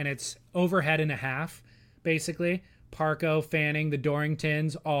seen, and it's overhead and a half, basically. Parko, Fanning, the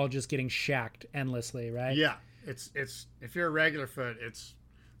Dorringtons, all just getting shacked endlessly, right? Yeah, it's if you're a regular foot,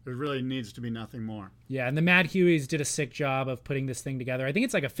 there really needs to be nothing more. Yeah, and the Mad Hueys did a sick job of putting this thing together. I think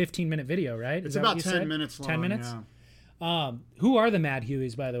it's like a 15-minute video, right? It's about 10 minutes long. 10 minutes? Yeah. Who are the Mad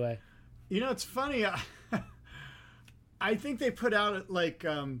Hueys, by the way? You know, it's funny. I think they put out like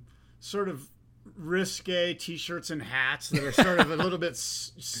sort of risque T-shirts and hats that are sort of a little bit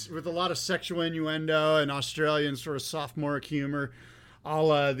with a lot of sexual innuendo and Australian sort of sophomoric humor, a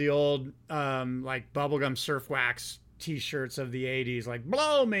la the old like bubblegum surf wax T-shirts of the 80s, like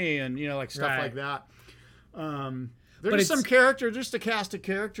 "Blow Me" and like stuff like that. There's some character, just a cast of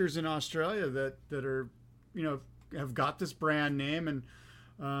characters in Australia that are have got this brand name, and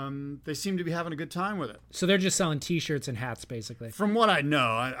they seem to be having a good time with it. So they're just selling T-shirts and hats, basically. From what I know,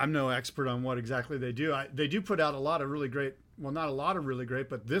 I'm no expert on what exactly they do. They do put out a lot of really great, well, not a lot of really great,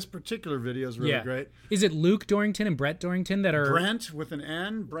 but this particular video is really great. Is it Luke Dorrington and Brett Dorrington that are... Brent with an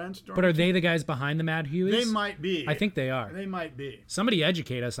N, Brent Dorrington. But are they the guys behind the Mad Hueys? They might be. I think they are. They might be. Somebody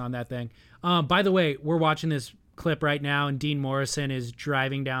educate us on that thing. By the way, we're watching this clip right now, and Dean Morrison is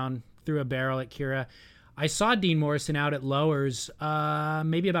driving down through a barrel at Kira. I saw Dean Morrison out at Lowers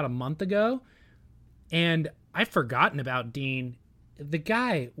maybe about a month ago, and I've forgotten about Dean. The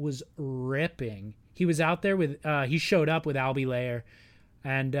guy was ripping. He was out there with he showed up with Albie Layer,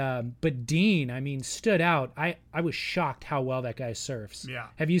 and but Dean, I mean, stood out. I was shocked how well that guy surfs. Yeah.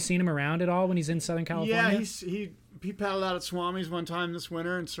 Have you seen him around at all when he's in Southern California? Yeah, he paddled out at Swami's one time this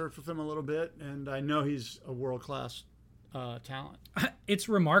winter and surfed with him a little bit, and I know he's a world-class talent. It's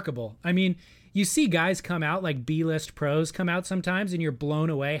remarkable. I mean, you see guys come out, like B-list pros come out sometimes, and you're blown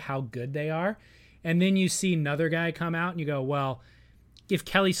away how good they are. And then you see another guy come out and you go, well, if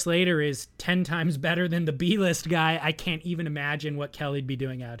Kelly Slater is 10 times better than the B-list guy, I can't even imagine what Kelly'd be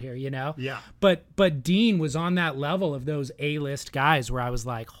doing out here, Yeah. But Dean was on that level of those A-list guys where I was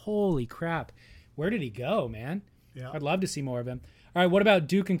like, holy crap, where did he go, man? Yeah. I'd love to see more of him. All right, what about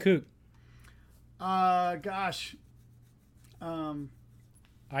Duke and Kook? Gosh.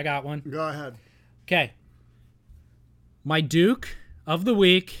 I got one. Go ahead. Okay. My Duke of the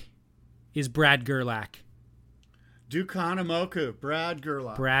week is Brad Gerlach. Duke Hanamoku, Brad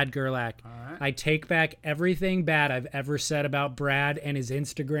Gerlach. Brad Gerlach. All right. I take back everything bad I've ever said about Brad and his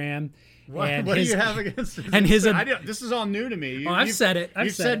Instagram. What do you have against his and his this is all new to me. I've said it.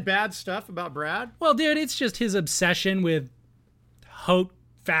 You've said bad stuff about Brad? Well, dude, it's just his obsession with haute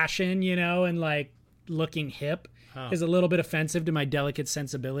fashion, and like looking hip is a little bit offensive to my delicate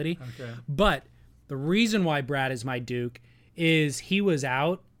sensibility. Okay. But the reason why Brad is my Duke is he was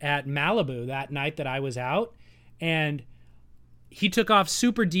out at Malibu that night that I was out, and he took off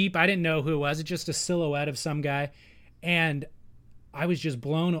super deep. I didn't know who it was. It's just a silhouette of some guy. And I was just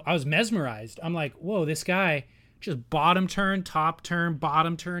I was mesmerized. I'm like, whoa, this guy just bottom turn, top turn,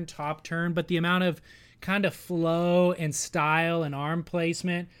 bottom turn, top turn. But the amount of kind of flow and style and arm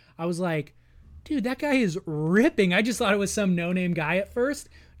placement, I was like, dude, that guy is ripping. I just thought it was some no-name guy at first,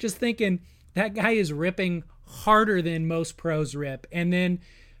 just thinking that guy is ripping harder than most pros rip. And then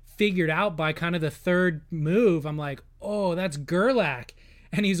figured out by kind of the third move, I'm like, oh, that's Gerlach.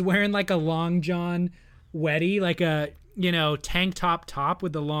 And he's wearing like a long john weddy, like a, tank top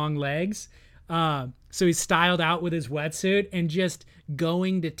with the long legs. So he's styled out with his wetsuit and just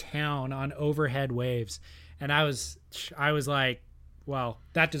going to town on overhead waves. And I was like, well,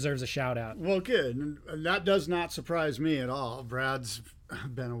 that deserves a shout out. Well, good. And that does not surprise me at all. Brad's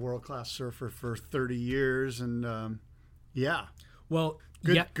been a world-class surfer for 30 years. And yeah. Well,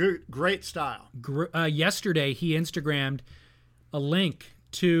 good, great style. Yesterday, he Instagrammed a link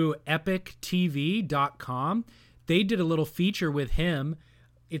to epictv.com. They did a little feature with him.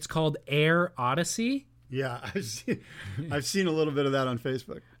 It's called Air Odyssey. Yeah, I've seen a little bit of that on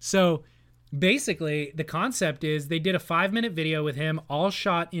Facebook. So basically, the concept is they did a 5-minute video with him, all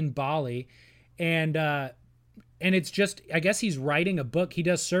shot in Bali, and it's just, I guess he's writing a book. He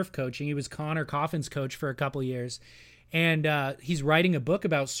does surf coaching. He was Connor Coffin's coach for a couple years, and he's writing a book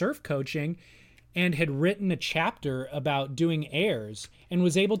about surf coaching, and had written a chapter about doing airs, and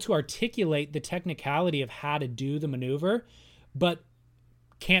was able to articulate the technicality of how to do the maneuver, but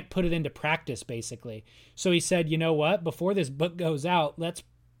can't put it into practice, basically. So he said, you know what, before this book goes out,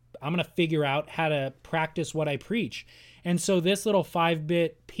 I'm going to figure out how to practice what I preach. And so this little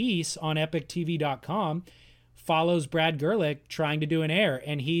 5-bit piece on epictv.com follows Brad Gerlach trying to do an air.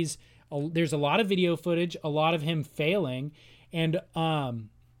 And there's a lot of video footage, a lot of him failing and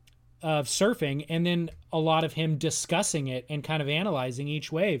of surfing, and then a lot of him discussing it and kind of analyzing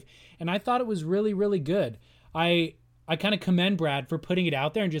each wave. And I thought it was really, really good. I kind of commend Brad for putting it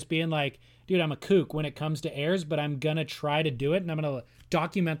out there and just being like, dude, I'm a kook when it comes to airs, but I'm going to try to do it, and I'm going to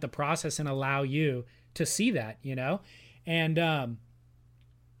document the process and allow you to see that, And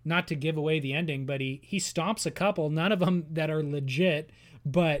not to give away the ending, but he stomps a couple, none of them that are legit,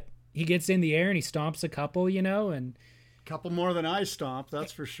 but he gets in the air and he stomps a couple, and a couple more than I stomp,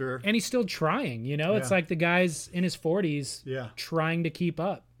 that's for sure. And he's still trying, It's like the guy's in his 40s trying to keep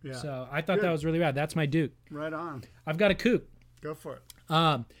up. Yeah. So I thought that was really rad. That's my Duke. Right on. I've got a kook. Go for it.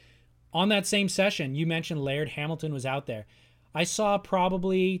 On that same session, you mentioned Laird Hamilton was out there. I saw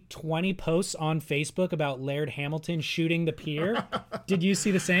probably 20 posts on Facebook about Laird Hamilton shooting the pier. Did you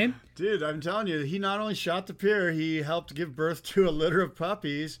see the same? Dude, I'm telling you, he not only shot the pier, he helped give birth to a litter of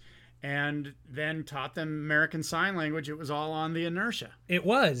puppies and then taught them American Sign Language. It was all on the inertia. It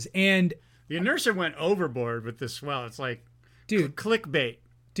was. And the inertia went overboard with this swell. It's like, dude, clickbait.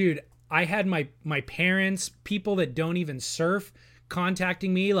 Dude, I had my parents, people that don't even surf,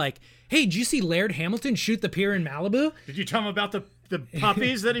 contacting me like, hey, did you see Laird Hamilton shoot the pier in Malibu? Did you tell him about the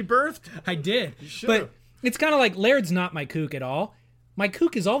puppies that he birthed? I did. But it's kind of like Laird's not my kook at all. My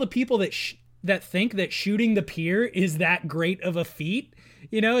kook is all the people that think that shooting the pier is that great of a feat.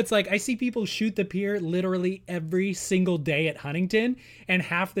 It's like I see people shoot the pier literally every single day at Huntington, and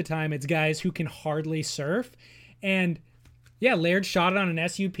half the time it's guys who can hardly surf. And yeah, Laird shot it on an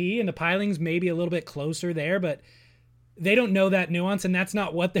SUP, and the piling's maybe a little bit closer there, but they don't know that nuance, and that's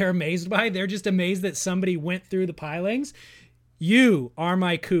not what they're amazed by. They're just amazed that somebody went through the pilings. You are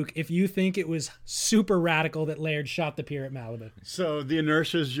my kook if you think it was super radical that Laird shot the pier at Malibu. So the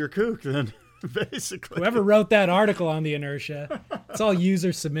inertia's your kook then, basically. Whoever wrote that article on the inertia, it's all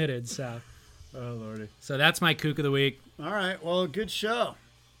user submitted. So, oh lordy. So that's my kook of the week. All right. Well, good show.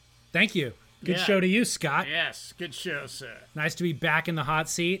 Thank you. Good show to you, Scott. Yes, good show, sir. Nice to be back in the hot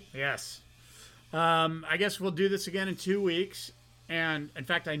seat. Yes. I guess we'll do this again in 2 weeks. And, in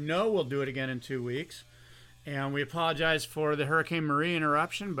fact, I know we'll do it again in 2 weeks. And we apologize for the Hurricane Marie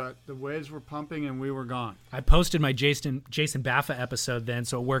interruption, but the waves were pumping and we were gone. I posted my Jason Baffa episode then,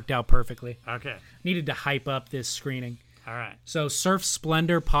 so it worked out perfectly. Okay. Needed to hype up this screening. All right. So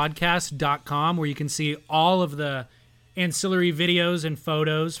surfsplendorpodcast.com, where you can see all of the ancillary videos and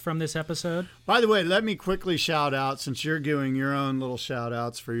photos from this episode. By the way, let me quickly shout out, since you're doing your own little shout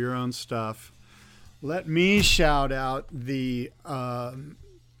outs for your own stuff, let me shout out the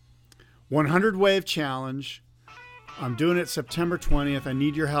 100 Wave Challenge. I'm doing it September 20th. I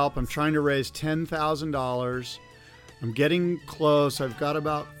need your help. I'm trying to raise $10,000. I'm getting close. I've got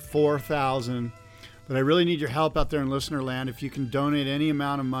about 4,000. But I really need your help out there in listener land. If you can donate any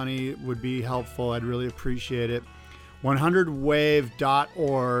amount of money, it would be helpful. I'd really appreciate it.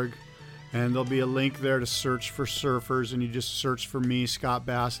 100wave.org, and there'll be a link there to search for surfers, and you just search for me, Scott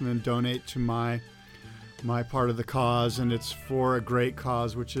Bass, and then donate to my part of the cause. And it's for a great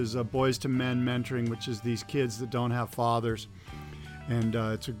cause, which is Boys to Men Mentoring, which is these kids that don't have fathers. And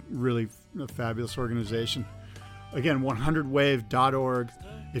it's a really fabulous organization. Again, 100wave.org.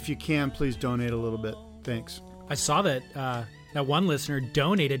 If you can, please donate a little bit. Thanks. I saw that that one listener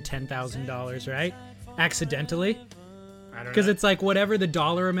donated $10,000, right? Accidentally. I don't know. Because it's like whatever the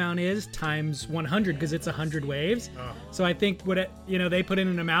dollar amount is times 100, because it's 100 waves. Oh. So I think they put in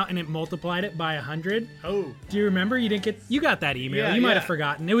an amount and it multiplied it by 100. Oh. Do you remember? You got that email. Yeah, you might have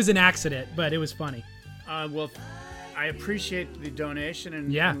forgotten. It was an accident, but it was funny. Well, I appreciate the donation,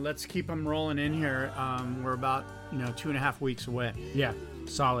 and let's keep them rolling in here. We're about 2.5 weeks away. Yeah,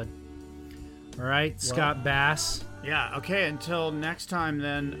 solid. All right, Scott Bass. Yeah, okay, until next time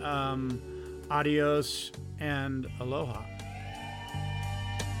then, adios and aloha.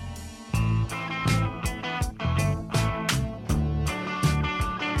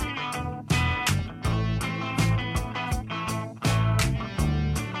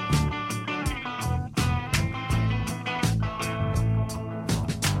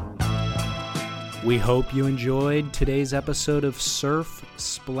 We hope you enjoyed today's episode of Surf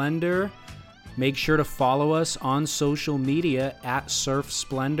Splendor. Make sure to follow us on social media at Surf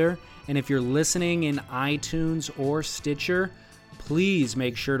Splendor. And if you're listening in iTunes or Stitcher, please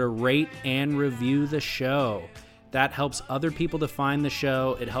make sure to rate and review the show. That helps other people to find the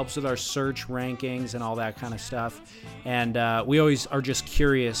show. It helps with our search rankings and all that kind of stuff. And we always are just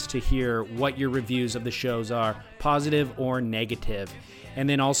curious to hear what your reviews of the shows are, positive or negative. And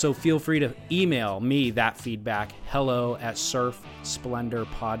then also feel free to email me that feedback,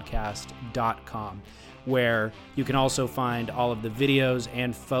 hello@surfsplendorpodcast.com, where you can also find all of the videos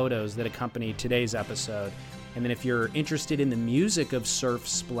and photos that accompany today's episode. And then if you're interested in the music of Surf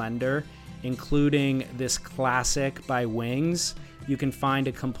Splendor, including this classic by Wings, you can find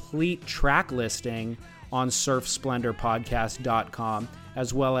a complete track listing on surfsplendorpodcast.com,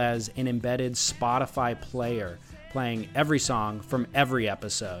 as well as an embedded Spotify player playing every song from every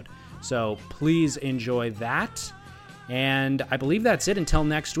episode. So please enjoy that. And I believe that's it until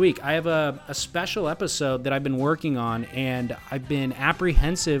next week. I have a special episode that I've been working on, and I've been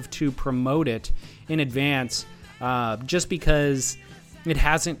apprehensive to promote it in advance just because it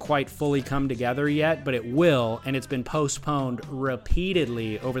hasn't quite fully come together yet, but it will, and it's been postponed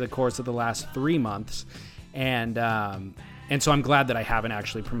repeatedly over the course of the last 3 months. And so I'm glad that I haven't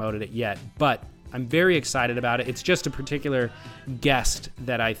actually promoted it yet, but I'm very excited about it. It's just a particular guest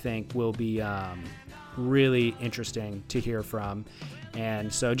that I think will be really interesting to hear from.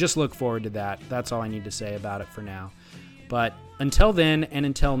 And so just look forward to that. That's all I need to say about it for now. But until then, and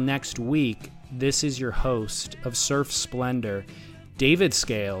until next week, this is your host of Surf Splendor, David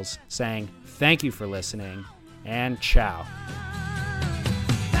Scales, saying thank you for listening, and ciao.